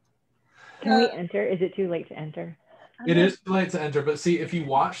 Can we enter? Is it too late to enter? It is too late to enter, but see, if you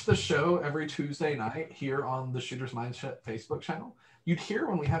watch the show every Tuesday night here on the Shooter's Mindset Facebook channel, you'd hear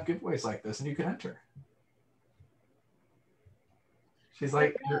when we have giveaways like this, and you can enter. She's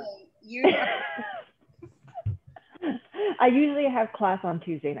like, I usually have class on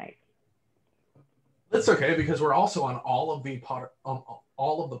Tuesday nights. That's okay, because we're also on all of the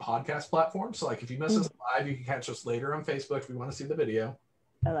podcast platforms. So like if you miss us live, you can catch us later on Facebook if you want to see the video.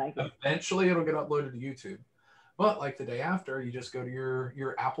 I like it. Eventually it'll get uploaded to YouTube. But like the day after, you just go to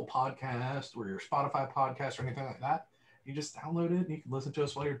your Apple podcast or your Spotify podcast or anything like that. You just download it and you can listen to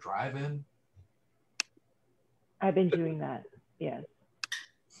us while you're driving. I've been doing that. Yes.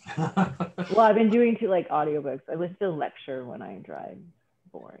 Well, I've been doing to like audiobooks. I listen to lecture when I drive.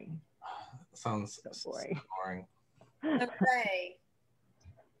 Boring. Sounds so boring. Okay.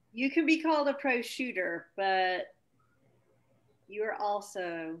 You can be called a pro shooter, but you're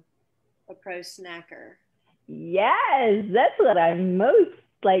also a pro snacker. Yes, that's what I'm most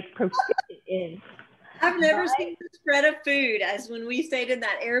like proficient in. I've never seen the spread of food as when we stayed in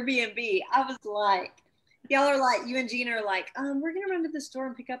that Airbnb. I was like, y'all are like, you and Gina are like, we're gonna run to the store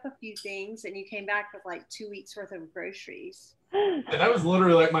and pick up a few things, and you came back with like 2 weeks worth of groceries. And that was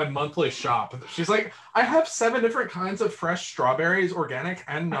literally like my monthly shop. She's like, I have 7 different kinds of fresh strawberries, organic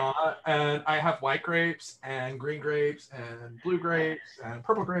and not, and I have white grapes and green grapes and blue grapes and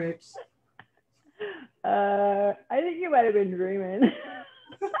purple grapes. I think you might have been dreaming.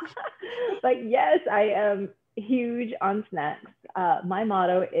 But yes, I am huge on snacks. My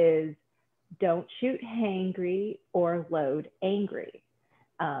motto is don't shoot hangry or load angry.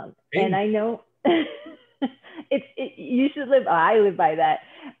 And I know I live by that.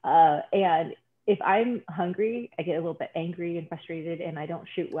 And if I'm hungry, I get a little bit angry and frustrated and I don't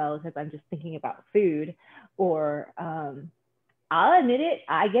shoot well because I'm just thinking about food. Or I'll admit it,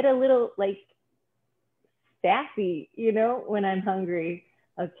 I get a little like sassy, when I'm hungry.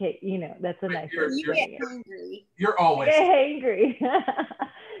 Okay, that's a nice way. You get hungry. You're always hangry.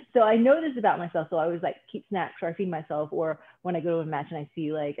 So I know this about myself. So I always like keep snacks or I feed myself. Or when I go to a match and I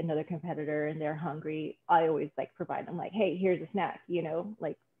see like another competitor and they're hungry, I always like provide them like, hey, here's a snack,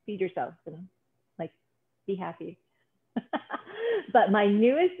 like feed yourself and like be happy. But my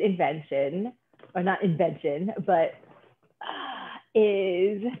newest invention, or not invention, but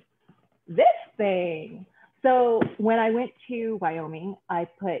is this thing. So when I went to Wyoming, I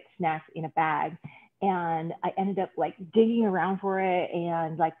put snacks in a bag and I ended up like digging around for it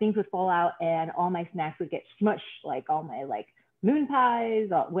and like things would fall out and all my snacks would get smushed, like all my like moon pies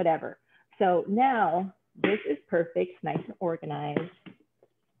or whatever. So now this is perfect, nice and organized.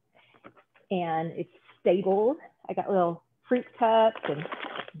 And it's stapled. I got little fruit cups and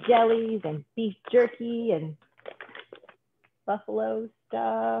jellies and beef jerky and buffalo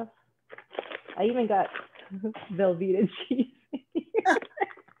stuff. I even got Velveeta cheese.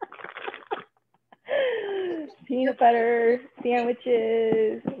 Peanut butter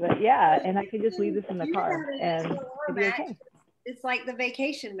sandwiches, but yeah, and I can just leave this in the car and it'll be okay. It's like the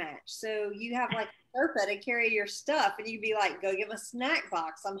vacation match. So you have like a Sherpa to carry your stuff and you'd be like, go get a snack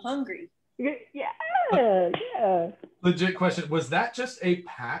box. I'm hungry. Yeah. Legit question. Was that just a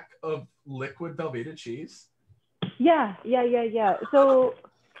pack of liquid Velveeta cheese? Yeah. So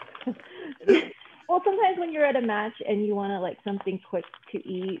well, sometimes when you're at a match and you want to like something quick to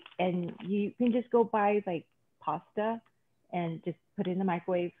eat and you can just go buy like pasta and just put it in the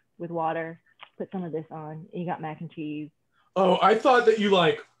microwave with water, put some of this on, and you got mac and cheese. Oh, I thought that you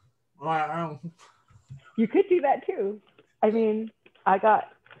like, wow. You could do that too. I mean, I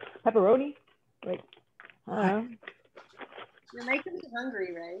got pepperoni. Like, I don't know. You're making me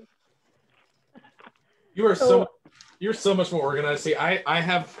hungry, Ray. You are so You're so much more organized. See, I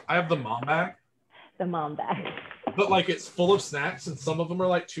have the mom bag. The mom bag. But like it's full of snacks, and some of them are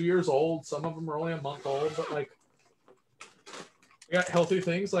like 2 years old, some of them are only a month old. But like, we got healthy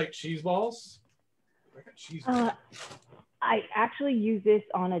things like cheese balls. I got cheese balls. I actually use this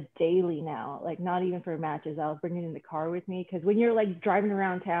on a daily now, like not even for matches. I'll bring it in the car with me because when you're like driving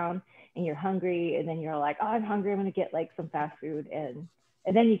around town and you're hungry, and then you're like, oh, I'm hungry, I'm gonna get like some fast food, and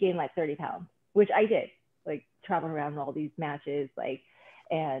then you gain like 30 pounds, which I did, like traveling around all these matches, like,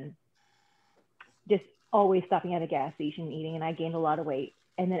 and just always stopping at a gas station and eating, and I gained a lot of weight.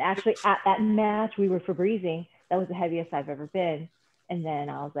 And then actually at that match we were Febrezing, that was the heaviest I've ever been. And then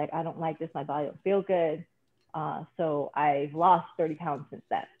I was like, I don't like this, my body don't feel good. So I've lost 30 pounds since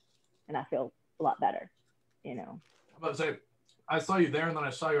then, and I feel a lot better, you know. I'm about to say, I saw you there, and then I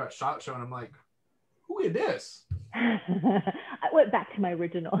saw you at SHOT Show, and I'm like, who is this? I went back to my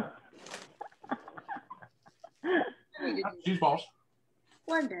original. Cheese balls.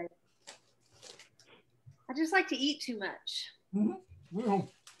 One day. I just like to eat too much. Mm-hmm. Yeah.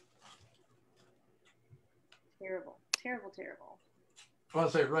 Terrible, terrible, terrible. I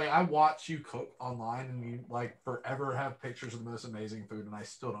was about to say, Ray, I watch you cook online, and you like forever have pictures of the most amazing food, and I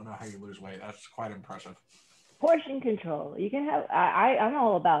still don't know how you lose weight. That's quite impressive. Portion control. You can have, I'm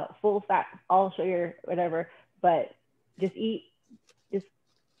all about full fat, all sugar, whatever, but just eat, just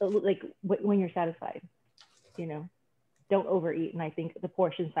like when you're satisfied, you know, don't overeat. And I think the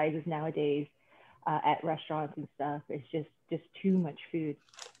portion sizes nowadays at restaurants and stuff, it's just too much food.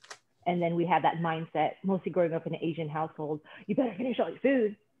 And then we had that mindset, mostly growing up in an Asian household, you better finish all your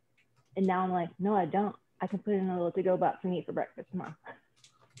food. And now I'm like, no, I don't. I can put in a little to-go box and eat for breakfast tomorrow.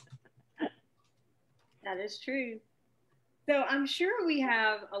 That is true. So I'm sure we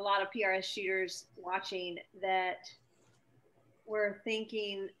have a lot of PRS shooters watching that were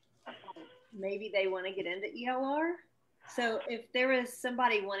thinking maybe they want to get into ELR. So if there was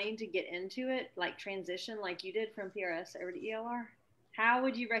somebody wanting to get into it, like transition like you did from PRS over to ELR, how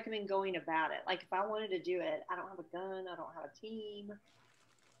would you recommend going about it? Like if I wanted to do it, I don't have a gun, I don't have a team.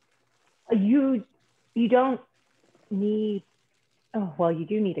 You don't need, oh, well, you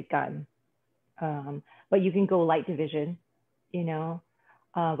do need a gun. But you can go light division, you know.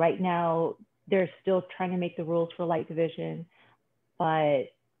 Right now, they're still trying to make the rules for light division,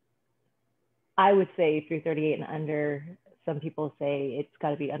 but I would say 338 and under. Some people say it's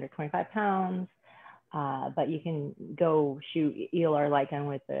got to be under 25 pounds, but you can go shoot ELR light gun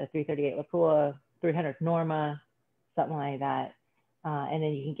with a 338 Lapua, 300 Norma, something like that, and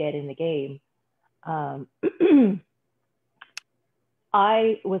then you can get in the game.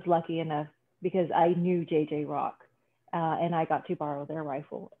 I was lucky enough because I knew JJ Rock, and I got to borrow their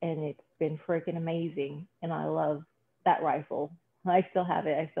rifle, and it's been freaking amazing, and I love that rifle. I still have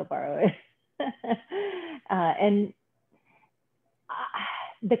it, I still borrow it. And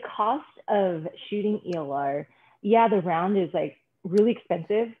the cost of shooting ELR, yeah, the round is like really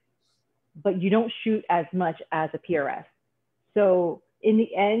expensive, but you don't shoot as much as a PRS. So in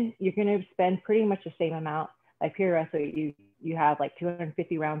the end, you're gonna spend pretty much the same amount like PRS, so you have like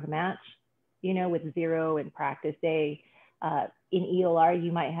 250 rounds a match, you know, with 0 and practice day. In ELR,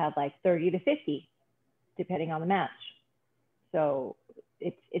 you might have like 30 to 50, depending on the match. So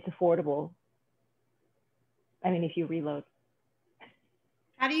it's affordable. I mean, if you reload.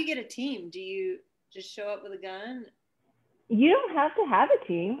 How do you get a team? Do you just show up with a gun? You don't have to have a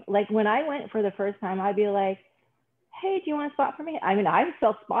team. Like when I went for the first time, I'd be like, hey, do you want to spot for me? I mean, I've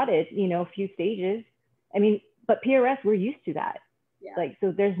self-spotted, you know, a few stages. I mean, but PRS, we're used to that. Yeah. Like,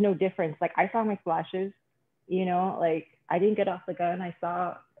 so there's no difference. Like I saw my flashes, you know, like I didn't get off the gun. I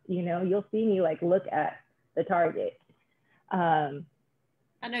saw, you know, you'll see me like look at the target. I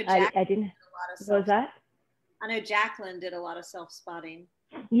know Jacqueline I didn't. What was that? I know Jacqueline did a lot of self-spotting.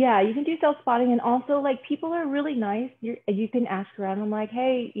 Yeah, you can do self-spotting, and also like people are really nice. You can ask around. I'm like,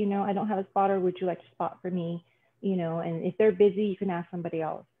 hey, you know, I don't have a spotter. Would you like to spot for me? You know, and if they're busy, you can ask somebody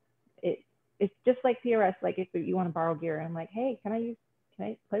else. It's just like PRS. Like if you want to borrow gear, I'm like, hey, can I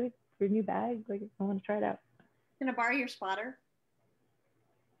play with your new bag? Like I want to try it out. Can I borrow your spotter?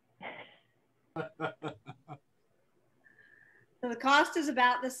 So the cost is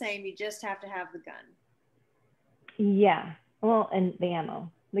about the same. You just have to have the gun. Yeah. Well, and the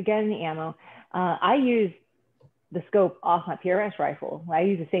ammo, the gun and the ammo. I use the scope off my PRS rifle. I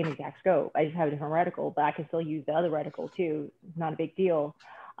use the same exact scope. I just have a different reticle, but I can still use the other reticle too. Not a big deal.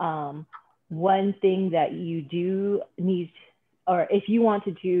 One thing that you do need, or if you want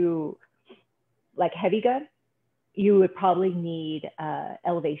to do like heavy gun, you would probably need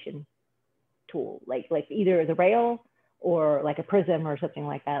elevation tool, like either the rail or like a prism or something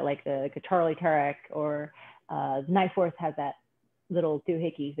like that, like the Charlie Tarek or Night Force has that little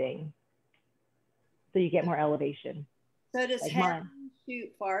doohickey thing, so you get more elevation. So does like Heavy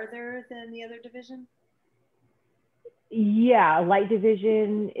shoot farther than the other division? Yeah, light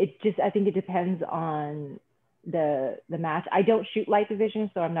division. I think it depends on the match. I don't shoot light division,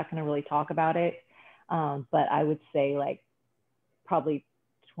 so I'm not going to really talk about it. But I would say like probably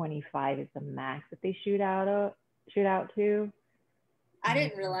 25 is the max that they shoot out to. I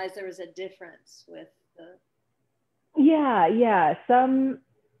didn't realize there was a difference with the. Yeah. Some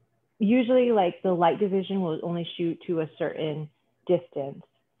usually like the light division will only shoot to a certain distance,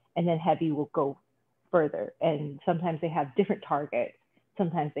 and then heavy will go further. And sometimes they have different targets.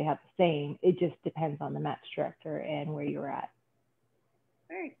 Sometimes they have the same. It just depends on the match director and where you're at.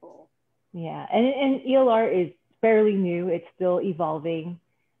 Very cool. Yeah, and ELR is fairly new. It's still evolving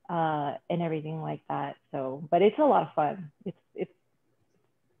and everything like that. So, but it's a lot of fun. It's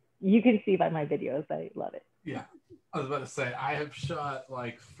you can see by my videos, I love it. Yeah, I was about to say I have shot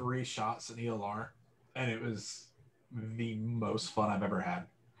like 3 shots in ELR, and it was the most fun I've ever had.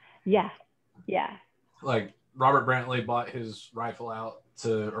 Yeah. Like Robert Brantley bought his rifle out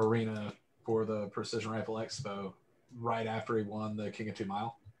to Arena for the Precision Rifle Expo right after he won the King of 2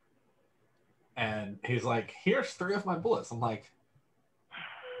 Mile. And he's like, here's 3 of my bullets. I'm like,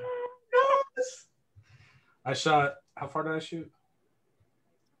 yes. I shot, how far did I shoot?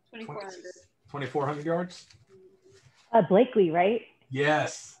 2,400. 2,400 yards? Blakely, right?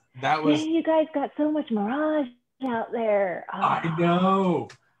 Yes. That was. Dang, you guys got so much mirage out there. Oh. I know.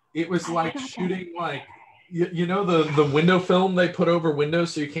 It was like shooting like, you know the window film they put over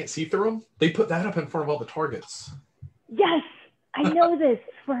windows so you can't see through them? They put that up in front of all the targets. Yes, I know this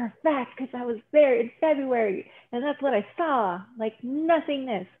for a fact because I was there in February and that's what I saw. Like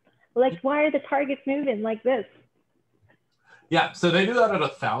nothingness. Like why are the targets moving like this? Yeah, so they do that at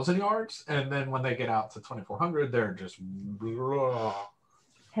 1,000 yards, and then when they get out to 2,400, they're just. And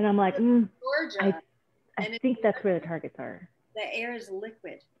I'm like, Georgia. I think that's where the targets are. The air is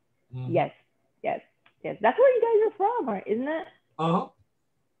liquid. Mm-hmm. Yes. That's where you guys are from, right? Isn't it? Uh-huh.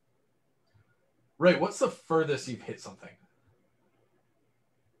 Ray, what's the furthest you've hit something?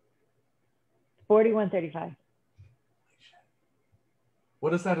 4135.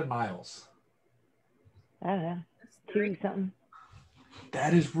 What is that in miles? I don't know. 2 something.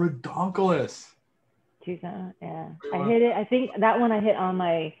 That is redonkulous. 2 something. Yeah. I hit it. I think that one I hit on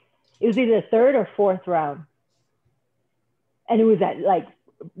my. It was either the 3rd or 4th round, and it was at like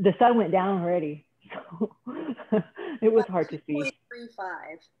the sun went down already, so it was hard to see.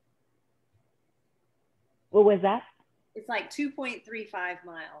 2.35. What was that? It's like 2.35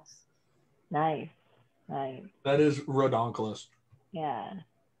 miles. Nice. That is redonkulous. Yeah.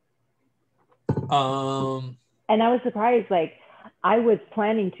 And I was surprised. Like, I was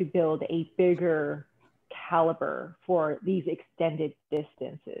planning to build a bigger caliber for these extended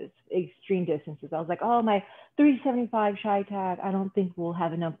distances, extreme distances. I was like, oh, my 375 Shy Tag, I don't think we'll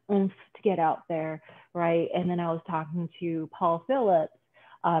have enough oomph to get out there, right? And then I was talking to Paul Phillips,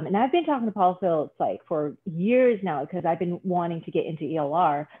 and I've been talking to Paul Phillips like for years now because I've been wanting to get into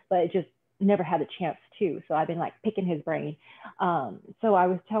ELR, but it just never had a chance to. So I've been like picking his brain. So I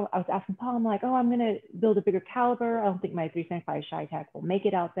was asking Paul, I'm like, oh, I'm gonna build a bigger caliber. I don't think my 375 Shy Tag will make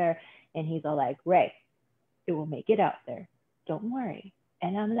it out there. And he's all like, Ray, it will make it out there. Don't worry.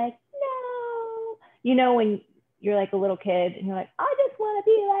 And I'm like, no. You know, when you're like a little kid and you're like, I just want to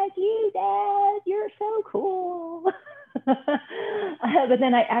be like you, Dad. You're so cool. But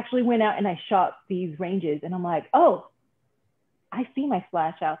then I actually went out and I shot these ranges and I'm like, oh, I see my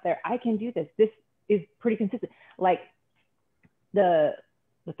splash out there. I can do this. This is pretty consistent. Like the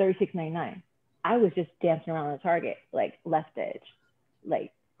 3699, I was just dancing around the target, like left edge,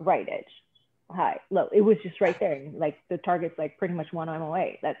 like right edge, high, low. It was just right there. And like the target's like pretty much 1 arm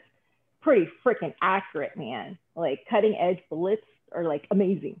away. That's pretty freaking accurate, man. Like cutting edge bullets are like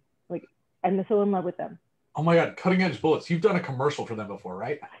amazing. Like I'm so in love with them. Oh my God, cutting edge bullets. You've done a commercial for them before,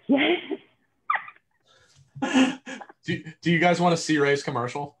 right? Yes. Do you guys want to see Ray's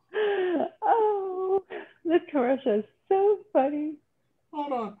commercial? Oh, this commercial is so funny.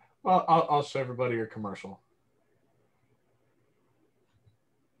 Hold on. I'll show everybody your commercial.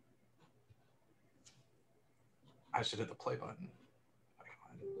 I should hit the play button.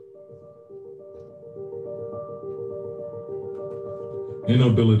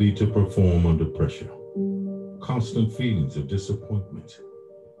 Inability to perform under pressure. Constant feelings of disappointment.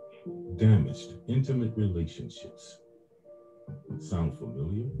 Damaged intimate relationships. Sound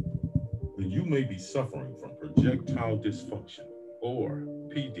familiar? Then you may be suffering from projectile dysfunction, or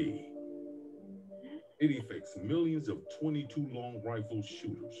PD. It affects millions of .22 long rifle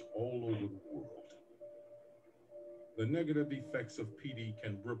shooters all over the world. The negative effects of PD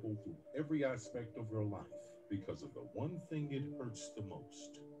can ripple through every aspect of your life because of the one thing it hurts the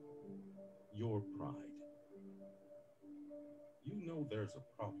most: your pride. You know there's a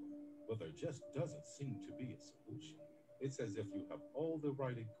problem, but there just doesn't seem to be a solution. It's as if you have all the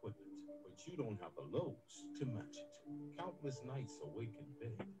right equipment, but you don't have the loads to match it. Countless nights awake in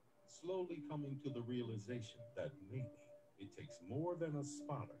bed, slowly coming to the realization that maybe it takes more than a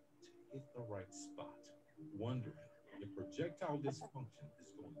spotter to hit the right spot. Wondering if projectile dysfunction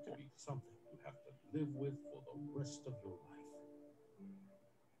is going to be something you have to live with for the rest of your life.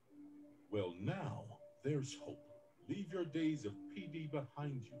 Well, now there's hope. Leave your days of PD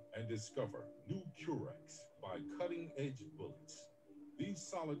behind you and discover new Curex by Cutting Edge Bullets. These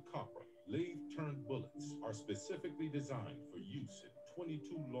solid copper lathe-turned bullets are specifically designed for use in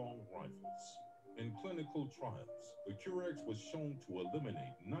 .22 long rifles. In clinical trials, the Curex was shown to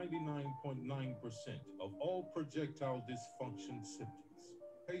eliminate 99.9% of all projectile dysfunction symptoms.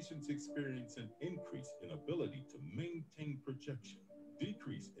 Patients experience an increase in ability to maintain projection,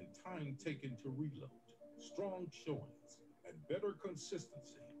 decrease in time taken to reload, strong showings, and better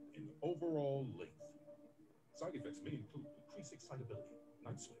consistency in overall length. Side effects may include increased excitability,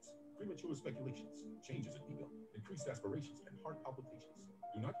 night sweats, premature speculations, changes in ego, increased aspirations, and heart palpitations.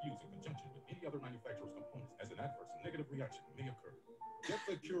 Do not use in conjunction with any other manufacturer's components, as an adverse negative reaction may occur. Get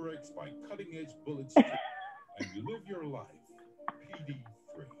the Curex by Cutting Edge Bullets and live your life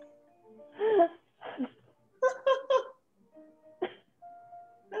PD-free.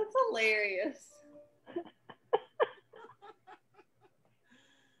 That's hilarious.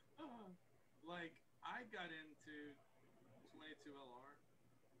 Like, I got into 22LR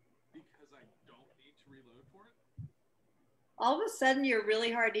because I don't need to reload for it. All of a sudden, you're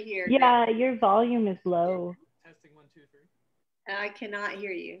really hard to hear. Yeah, your volume is low. Testing 1, 2, 3. And I cannot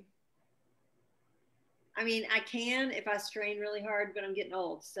hear you. I mean, I can if I strain really hard, but I'm getting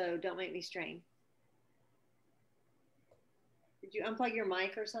old, so don't make me strain. Did you unplug your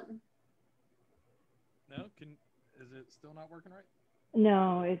mic or something? No, is it still not working right?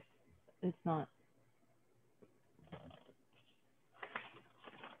 No, it's not.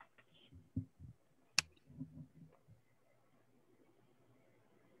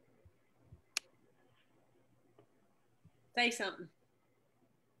 Say something.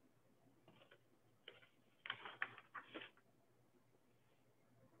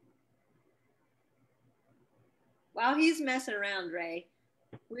 While he's messing around, Ray,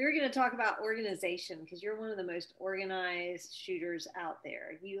 we were going to talk about organization because you're one of the most organized shooters out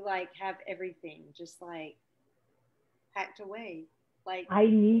there. You like have everything just like packed away. Like I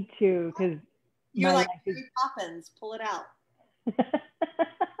need to because you're like Mary Poppins. Pull it out.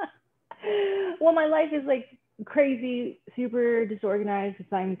 Well, my life is like crazy, super disorganized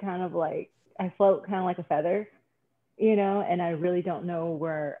because I'm kind of like, I float kind of like a feather, you know, and I really don't know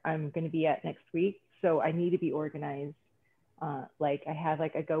where I'm going to be at next week. So I need to be organized. Like I have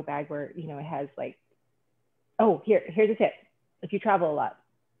like a go bag where, you know, it has like, oh, here's a tip. If you travel a lot,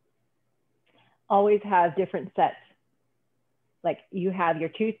 always have different sets. Like you have your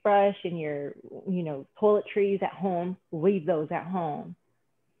toothbrush and your, you know, toiletries at home, leave those at home.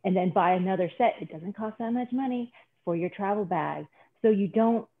 And then buy another set. It doesn't cost that much money for your travel bag. So you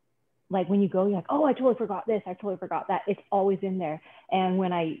don't, like when you go, you're like, oh, I totally forgot this. I totally forgot that. It's always in there. And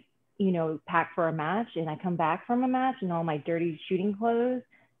when I, you know, pack for a match and I come back from a match and all my dirty shooting clothes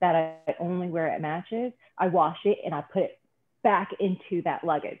that I only wear at matches, I wash it and I put it back into that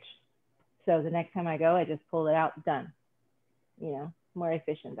luggage. So the next time I go, I just pull it out, done. You know, more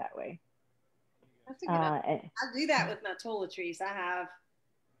efficient that way. That's a good idea. I do that with my toiletries. I have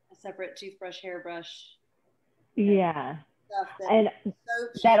a separate toothbrush, hairbrush. Yeah. Stuff and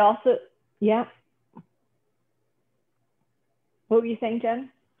that also, yeah. What were you saying,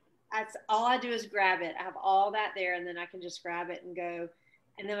 Jen? That's all I do is grab it. I have all that there and then I can just grab it and go.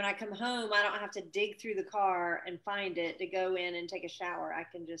 And then when I come home, I don't have to dig through the car and find it to go in and take a shower. I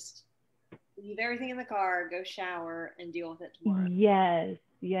can just leave everything in the car, go shower, and deal with it tomorrow. Yes.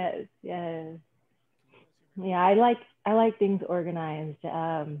 Yeah, I like things organized.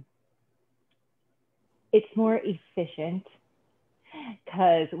 It's more efficient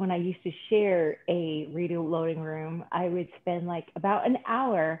because when I used to share a reloading room, I would spend like about an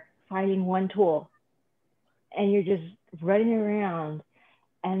hour finding one tool, and you're just running around.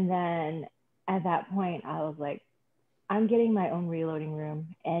 And then at that point, I was like, I'm getting my own reloading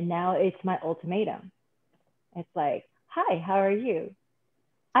room, and now it's my ultimatum. It's like, hi, how are you?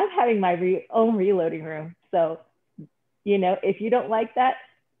 I'm having my own reloading room. So, you know, if you don't like that,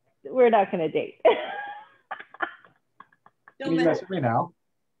 we're not going to date. Can you guys hear me now?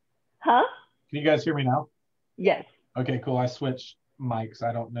 Huh? Can you guys hear me now? Yes. Okay, cool. I switched mics.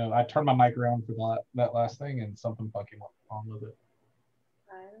 I don't know. I turned my mic around for that last thing, and something fucking went wrong with it.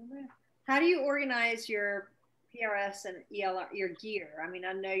 I don't know. How do you organize your PRS and ELR, your gear? I mean,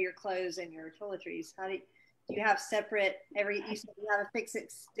 I know your clothes and your toiletries. Do you have separate you said you have a fix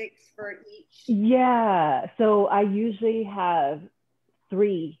it sticks for each? Yeah. So I usually have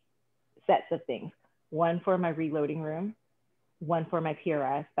 3 sets of things. One for my reloading room, one for my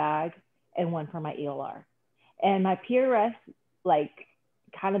PRS bag, and one for my ELR. And my PRS like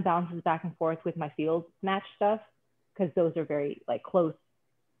kind of bounces back and forth with my field match stuff because those are very like close,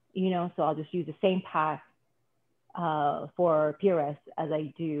 so I'll just use the same pack for PRS as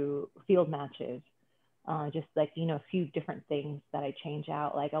I do field matches. Just like, a few different things that I change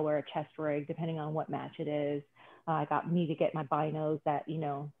out. Like I'll wear a chest rig depending on what match it is. I need to get my binos that,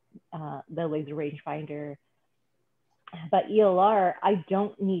 the laser rangefinder. But ELR, I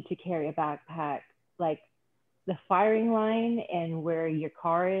don't need to carry a backpack. Like the firing line and where your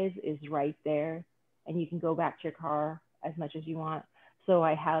car is right there. And you can go back to your car as much as you want. So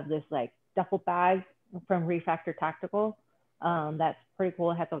I have this like duffel bag from Refactor Tactical. That's pretty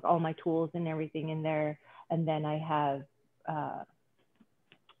cool. It has like all my tools and everything in there. And then I have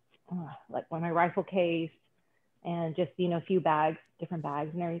like my rifle case and just, a few bags, different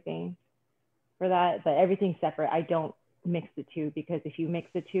bags and everything for that. But everything's separate. I don't mix the two because if you mix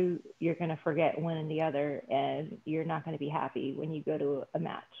the two, you're going to forget one and the other. And you're not going to be happy when you go to a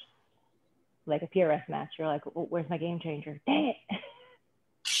match. Like a PRS match, you're like, oh, where's my game changer? Dang it.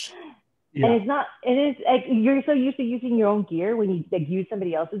 Yeah. And it is like you're so used to using your own gear. When you like use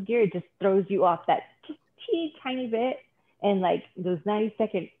somebody else's gear, it just throws you off that teeny tiny bit. And like those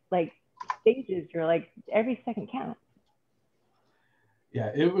 90-second like stages, you're like every second counts.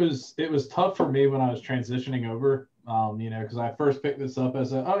 Yeah, it was tough for me when I was transitioning over, because I first picked this up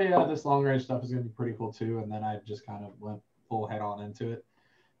as this long range stuff is gonna be pretty cool too, and then I just kind of went full head on into it.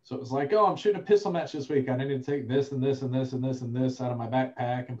 So it was like, I'm shooting a pistol match this week. I need to take this and this and this and this and this out of my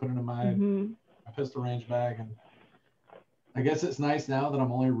backpack and put it in my pistol range bag. And I guess it's nice now that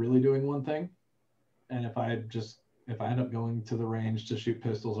I'm only really doing one thing. And if I end up going to the range to shoot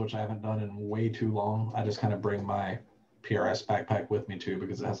pistols, which I haven't done in way too long, I just kind of bring my PRS backpack with me too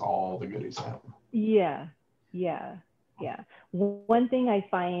because it has all the goodies I have. Yeah. One thing I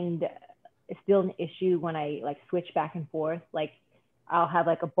find is still an issue when I like switch back and forth, like I'll have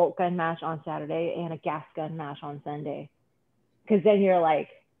like a bolt gun match on Saturday and a gas gun match on Sunday. Because then you're like,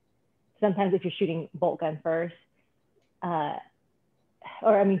 sometimes if you're shooting bolt gun first, gas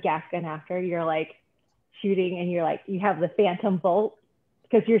gun after, you're like shooting and you're like, you have the phantom bolt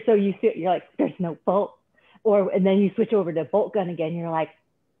because you're so used to it. You're like, there's no bolt. And then you switch over to bolt gun again. You're like,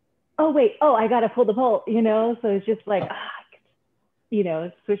 I got to pull the bolt, So it's just like,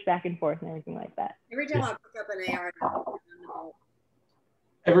 switch back and forth and everything like that. Every time I pick up an AR,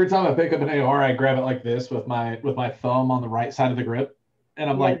 every time I pick up an AR, I grab it like this with my thumb on the right side of the grip. And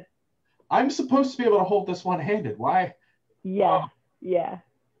I'm like, I'm supposed to be able to hold this one-handed. Why? Yeah.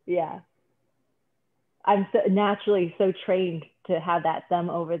 I'm so naturally so trained to have that thumb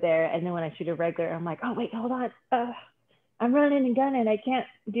over there. And then when I shoot a regular, I'm like, oh, wait, hold on. I'm running and gunning. I can't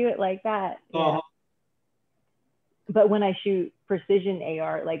do it like that. Yeah. But when I shoot precision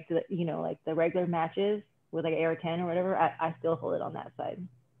AR, like the regular matches with like AR-10 or whatever, I still hold it on that side.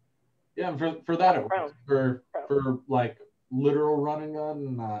 Yeah, for that it works. For like literal running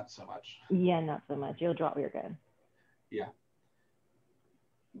gun, not so much. Yeah, not so much. You'll drop your gun. Yeah.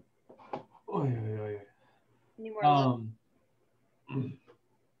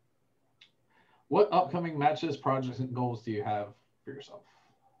 What upcoming matches, projects, and goals do you have for yourself?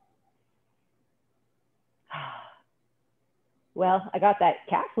 Well, I got that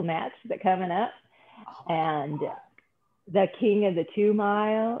castle match that's coming up, and the King of the 2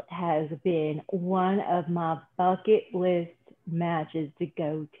 Mile has been one of my bucket list matches to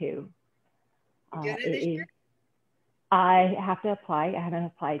go to. You doing it this year? I have to apply. I haven't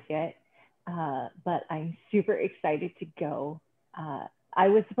applied yet, but I'm super excited to go. I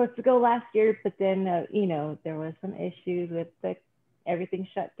was supposed to go last year, but then, there was some issues with everything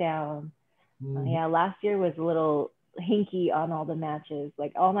shut down. Last year was a little hinky on all the matches.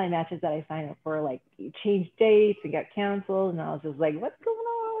 Like all my matches that I signed up for, like changed dates and got canceled. And I was just like, what's going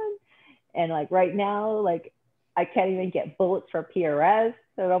on? And like right now, like I can't even get bullets for PRS.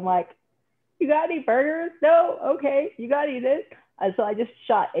 So I'm like, you got any burgers? No? Okay, you got to eat it. So I just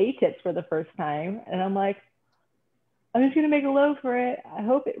shot A-tips for the first time. And I'm like, I'm just going to make a load for it. I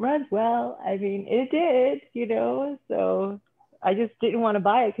hope it runs well. I mean, it did, so I just didn't want to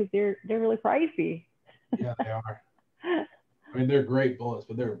buy it because they're really pricey. Yeah, they are. I mean, they're great bullets,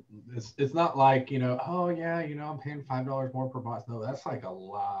 but it's not like, oh yeah, I'm paying $5 more per box. No, that's like a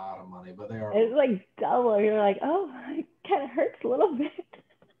lot of money, but they are. It's like double. You're like, oh, it kind of hurts a little bit.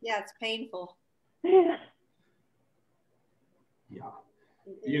 Yeah, it's painful. Yeah. Yeah.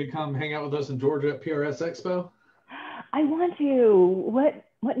 You gonna come hang out with us in Georgia at PRS Expo? I want to.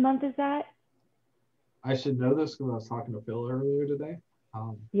 What month is that? I should know this because I was talking to Phil earlier today.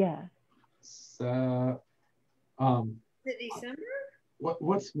 Yeah. So, Is it December? What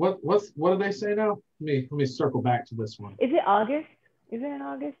do they say now? Let me circle back to this one. Is it August? Is it in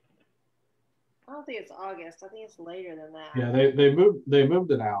August? I don't think it's August. I think it's later than that. Yeah, they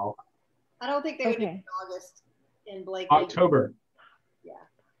moved it out. I don't think they're going to do it in August in Blakely. October. Yeah.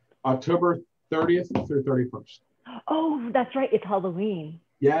 October 30th through 31st. Oh, that's right. It's Halloween.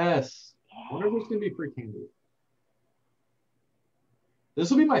 Yes. I wonder if there's going to be free candy. This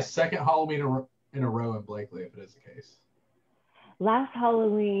will be my second Halloween in a row in Blakely, if it is the case. Last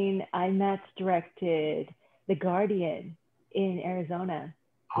Halloween, I match directed The Guardian in Arizona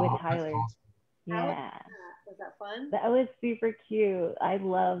with Tyler. Awesome. Yeah. Was that fun? That was super cute. I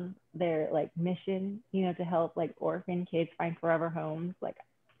love their like mission, to help like orphan kids find forever homes. Like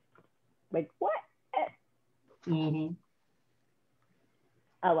what? Mm-hmm.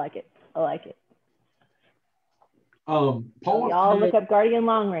 I like it. Paul, y'all look up Guardian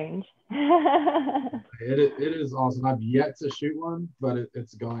Long Range. it is awesome. I've yet to shoot one, but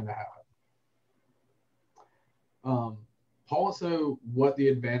it's going to happen. Paul wants to know what the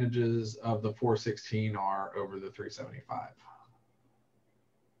advantages of the 416 are over the 375.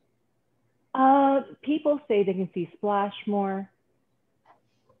 People say they can see splash more.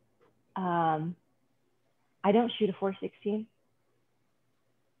 I don't shoot a 416,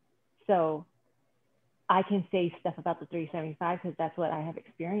 so I can say stuff about the 375 because that's what I have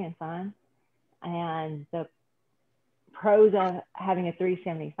experience on. And the pros of having a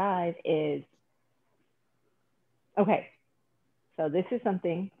 375 is, okay, so this is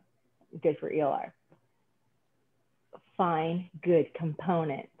something good for ELR. Find good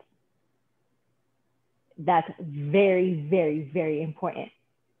components. That's very, very, very important.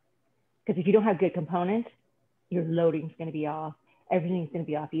 Because if you don't have good components, your loading's going to be off. Everything's going to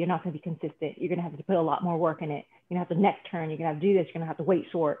be off. You're not going to be consistent. You're going to have to put a lot more work in it. You're going to have to neck turn. You're going to have to do this. You're going to have to weight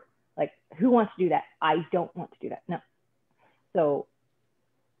short. Like, who wants to do that? I don't want to do that. No. So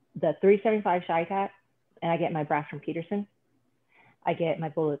the 375 Shy-Tac, and I get my brass from Peterson. I get my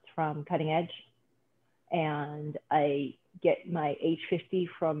bullets from Cutting Edge. And I get my H50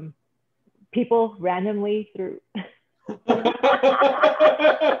 from people randomly through.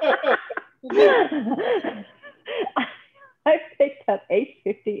 I picked up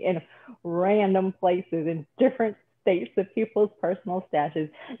H50 in random places in different states of people's personal stashes.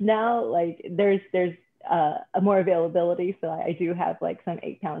 Now, like there's a more availability, so I do have like some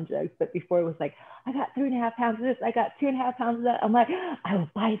 8-pound jugs. But before it was like, I got 3.5 pounds of this, I got 2.5 pounds of that. I'm like, I will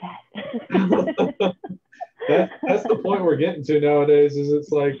buy that. That's the point we're getting to nowadays. Is it's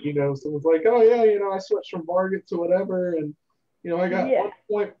like someone's like, oh yeah, I switched from Barget to whatever, and I got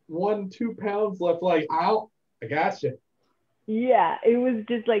 1.12 pounds left. Like, I got you. Yeah, it was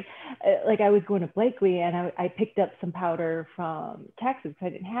just like I was going to Blakely and I picked up some powder from Texas because I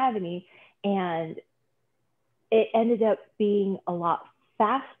didn't have any, and it ended up being a lot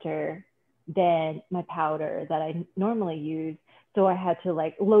faster than my powder that I normally use. So I had to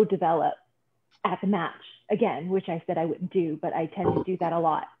like load develop at the match again, which I said I wouldn't do, but I tend to do that a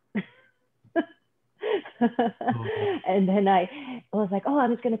lot. And then I was like, oh,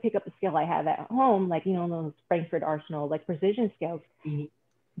 I'm just going to pick up the scale I have at home, like, those Frankfurt Arsenal, like precision scales. Mm-hmm.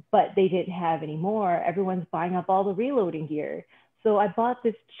 But they didn't have any more. Everyone's buying up all the reloading gear. So I bought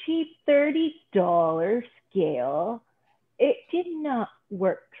this cheap $30 scale. It did not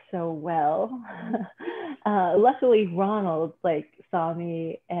work so well. Luckily, Ronald saw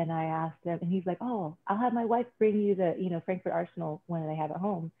me and I asked him, and he's like, oh, I'll have my wife bring you the, Frankfurt Arsenal one that I have at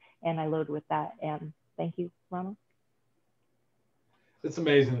home. And I load with that. And thank you, Ronald. It's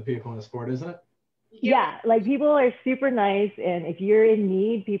amazing the people in the sport, isn't it? Yeah, like people are super nice. And if you're in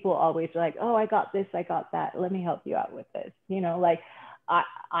need, people always are like, oh, I got this, I got that. Let me help you out with this. I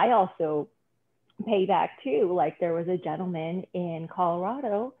also pay back too. Like there was a gentleman in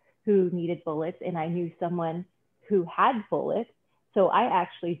Colorado who needed bullets and I knew someone who had bullets. So I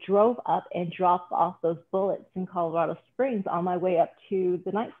actually drove up and dropped off those bullets in Colorado Springs on my way up to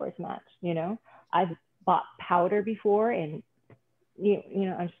the Night Force match. I've bought powder before, and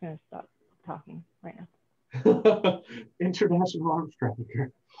I'm just gonna stop talking right now. International arms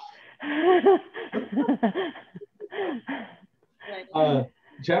trafficker. How's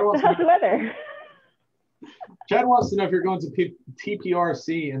the weather? Chad wants to know if you're going to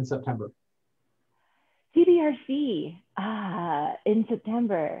TPRC in September. TPRC in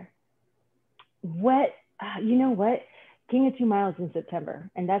September. What, you know what? King of 2 Miles in September.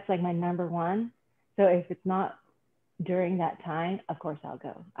 And that's like my number one. So if it's not during that time, of course I'll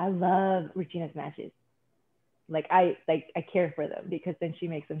go. I love Regina's matches. Like I care for them because then she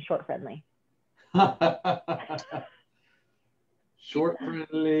makes them short friendly. Short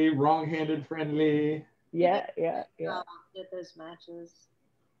friendly, wrong-handed friendly. Yeah. At those matches.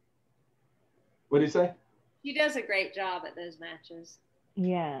 What do you say? She does a great job at those matches.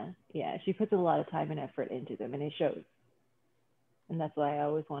 Yeah. She puts a lot of time and effort into them, and it shows. And that's why I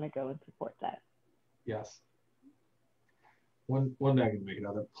always want to go and support that. Yes. One day I can make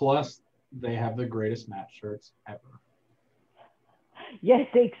another. Plus, they have the greatest match shirts ever. Yes,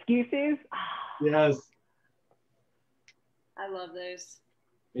 the excuses. Yes. I love those.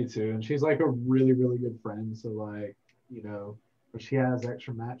 Me too. And she's like a really, really good friend. So like, you know, when she has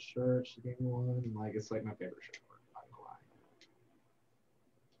extra match shirts, she gave me one. And like, it's like my favorite shirt. I'm not gonna lie.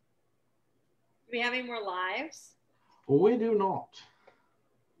 Do we have any more lives? Well, we do not.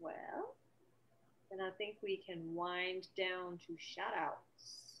 Well, then I think we can wind down to shout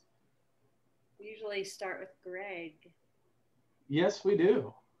outs. We usually start with Greg. Yes, we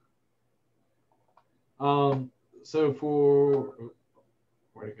do. So for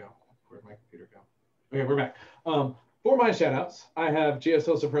where'd it go? Where'd my computer go? Okay, we're back. For my shout outs, I have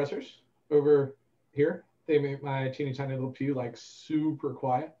GSL suppressors over here. They make my teeny tiny little pew like super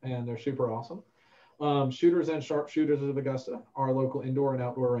quiet, and they're super awesome. Shooters and Sharpshooters of Augusta, our local indoor and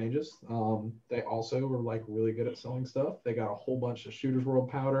outdoor ranges. They also are like really good at selling stuff. They got a whole bunch of Shooters World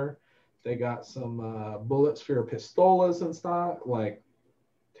powder. They got some bullets for your pistolas in stock, like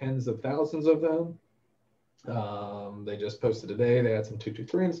tens of thousands of them. They just posted today. They had some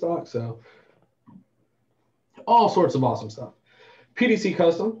 223 in stock. So all sorts of awesome stuff. PDC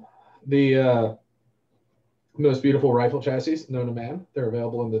Custom, the most beautiful rifle chassis known to man. They're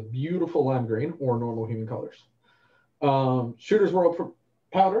available in the beautiful lime green or normal human colors. Shooters World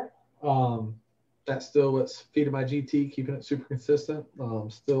powder. That's still what's feeding my GT, keeping it super consistent.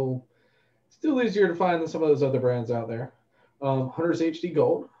 Still easier to find than some of those other brands out there. Hunter's HD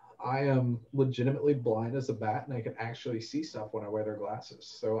Gold. I am legitimately blind as a bat, and I can actually see stuff when I wear their glasses.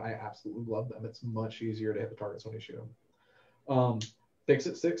 So I absolutely love them. It's much easier to hit the targets when you shoot them. Fix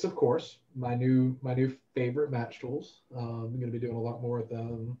It 6, of course, my new favorite match tools. I'm going to be doing a lot more with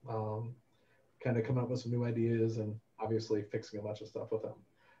them, kind of coming up with some new ideas and obviously fixing a bunch of stuff with them.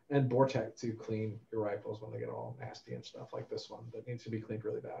 And Vortex to clean your rifles when they get all nasty and stuff like this one that needs to be cleaned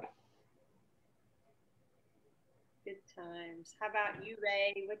really bad. Good times. How about you,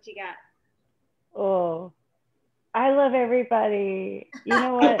 Ray? What you got? Oh, I love everybody. You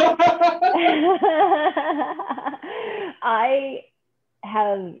know what? I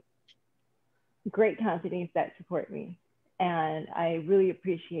have great companies that support me, and I really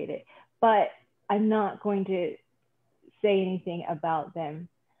appreciate it. But I'm not going to say anything about them.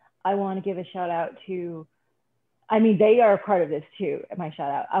 I want to give a shout out to, I mean, they are a part of this too, my shout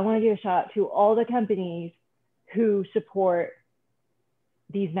out. I want to give a shout out to all the companies who support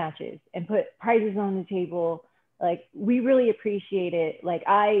these matches and put prizes on the table. Like, we really appreciate it. Like,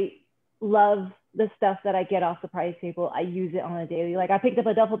 I love the stuff that I get off the prize table. I use it on a daily. Like, I picked up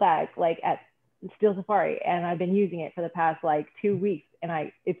a duffel bag like at Steel Safari, and I've been using it for the past like 2 weeks,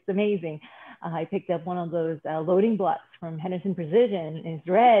 and it's amazing. I picked up one of those loading blocks from Henderson Precision, and it's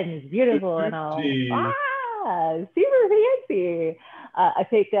red and it's beautiful, and super fancy. I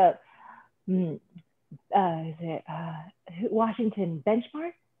picked up is it Washington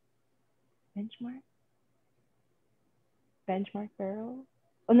Benchmark barrel?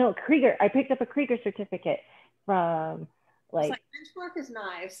 Oh no, Krieger. I picked up a Krieger certificate from like Benchmark is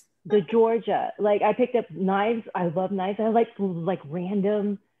knives. The Georgia. Like, I picked up knives. I love knives. I like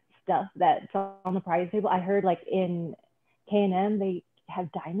random stuff that's on the prize table. I heard like in K&M they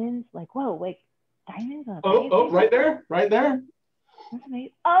have diamonds. Like, whoa, like diamonds on a prize table? Right there. That's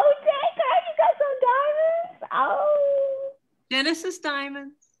amazing. Oh, dang, girl, you got some diamonds? Oh. Genesis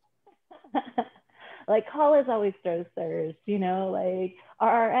diamonds. Like, Hollis always throws theirs, you know, like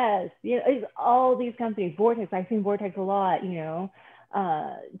RRS, you know, it's all these companies. Vortex, I've seen Vortex a lot, you know.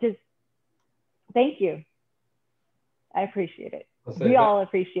 Just thank you. I appreciate it. We all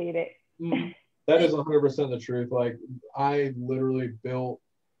appreciate it. That is 100% the truth. Like, I literally built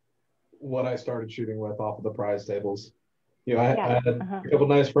what I started shooting with off of the prize tables. You know, I had a couple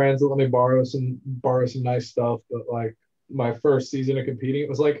nice friends that let me borrow some nice stuff. But like my first season of competing, it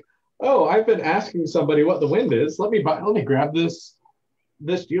was like, oh, I've been asking somebody what the wind is. Let me grab this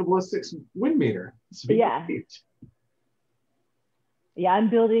this geoballistics wind meter. Yeah. Yeah, I'm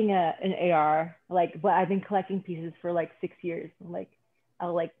building an AR. Like, but I've been collecting pieces for like 6 years. Like,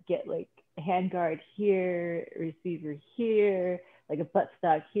 I'll like get like a handguard here, a receiver here, like a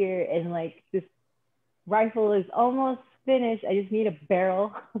buttstock here, and like this rifle is almost finished. I just need a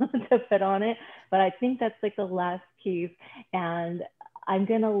barrel to fit on it. But I think that's like the last piece, and I'm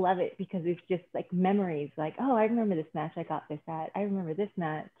gonna love it because it's just like memories. Like, oh, I remember this match I got this at. I remember this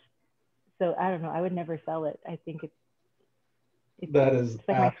match. So I don't know. I would never sell it. I think it's That is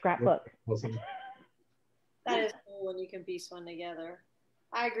like my scrapbook. Awesome. That is cool when you can piece one together.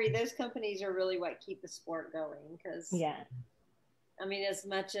 I agree. Those companies are really what keep the sport going because, yeah. I mean, as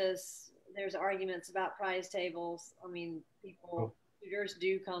much as there's arguments about prize tables, I mean, shooters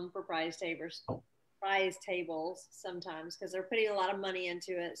do come for prize tables sometimes because they're putting a lot of money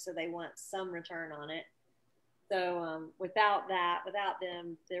into it, so they want some return on it. So without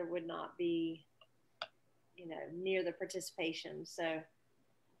them, there would not be, near the participation. So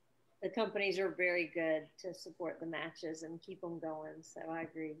the companies are very good to support the matches and keep them going. So I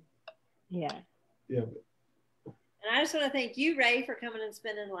agree. Yeah. Yeah. And I just want to thank you, Ray, for coming and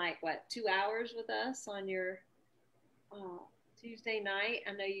spending 2 hours with us on your Tuesday night.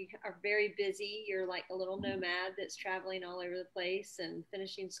 I know you are very busy. You're like a little nomad that's traveling all over the place and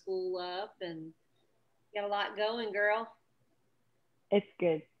finishing school up, and you got a lot going, girl. It's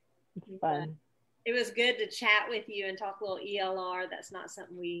good. It's fun. It was good to chat with you and talk a little ELR. That's not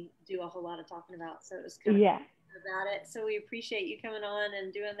something we do a whole lot of talking about. So it was kind of about it. So we appreciate you coming on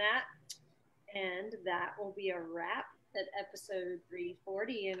and doing that. And that will be a wrap at episode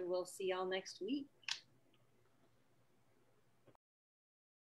 340. And we'll see y'all next week.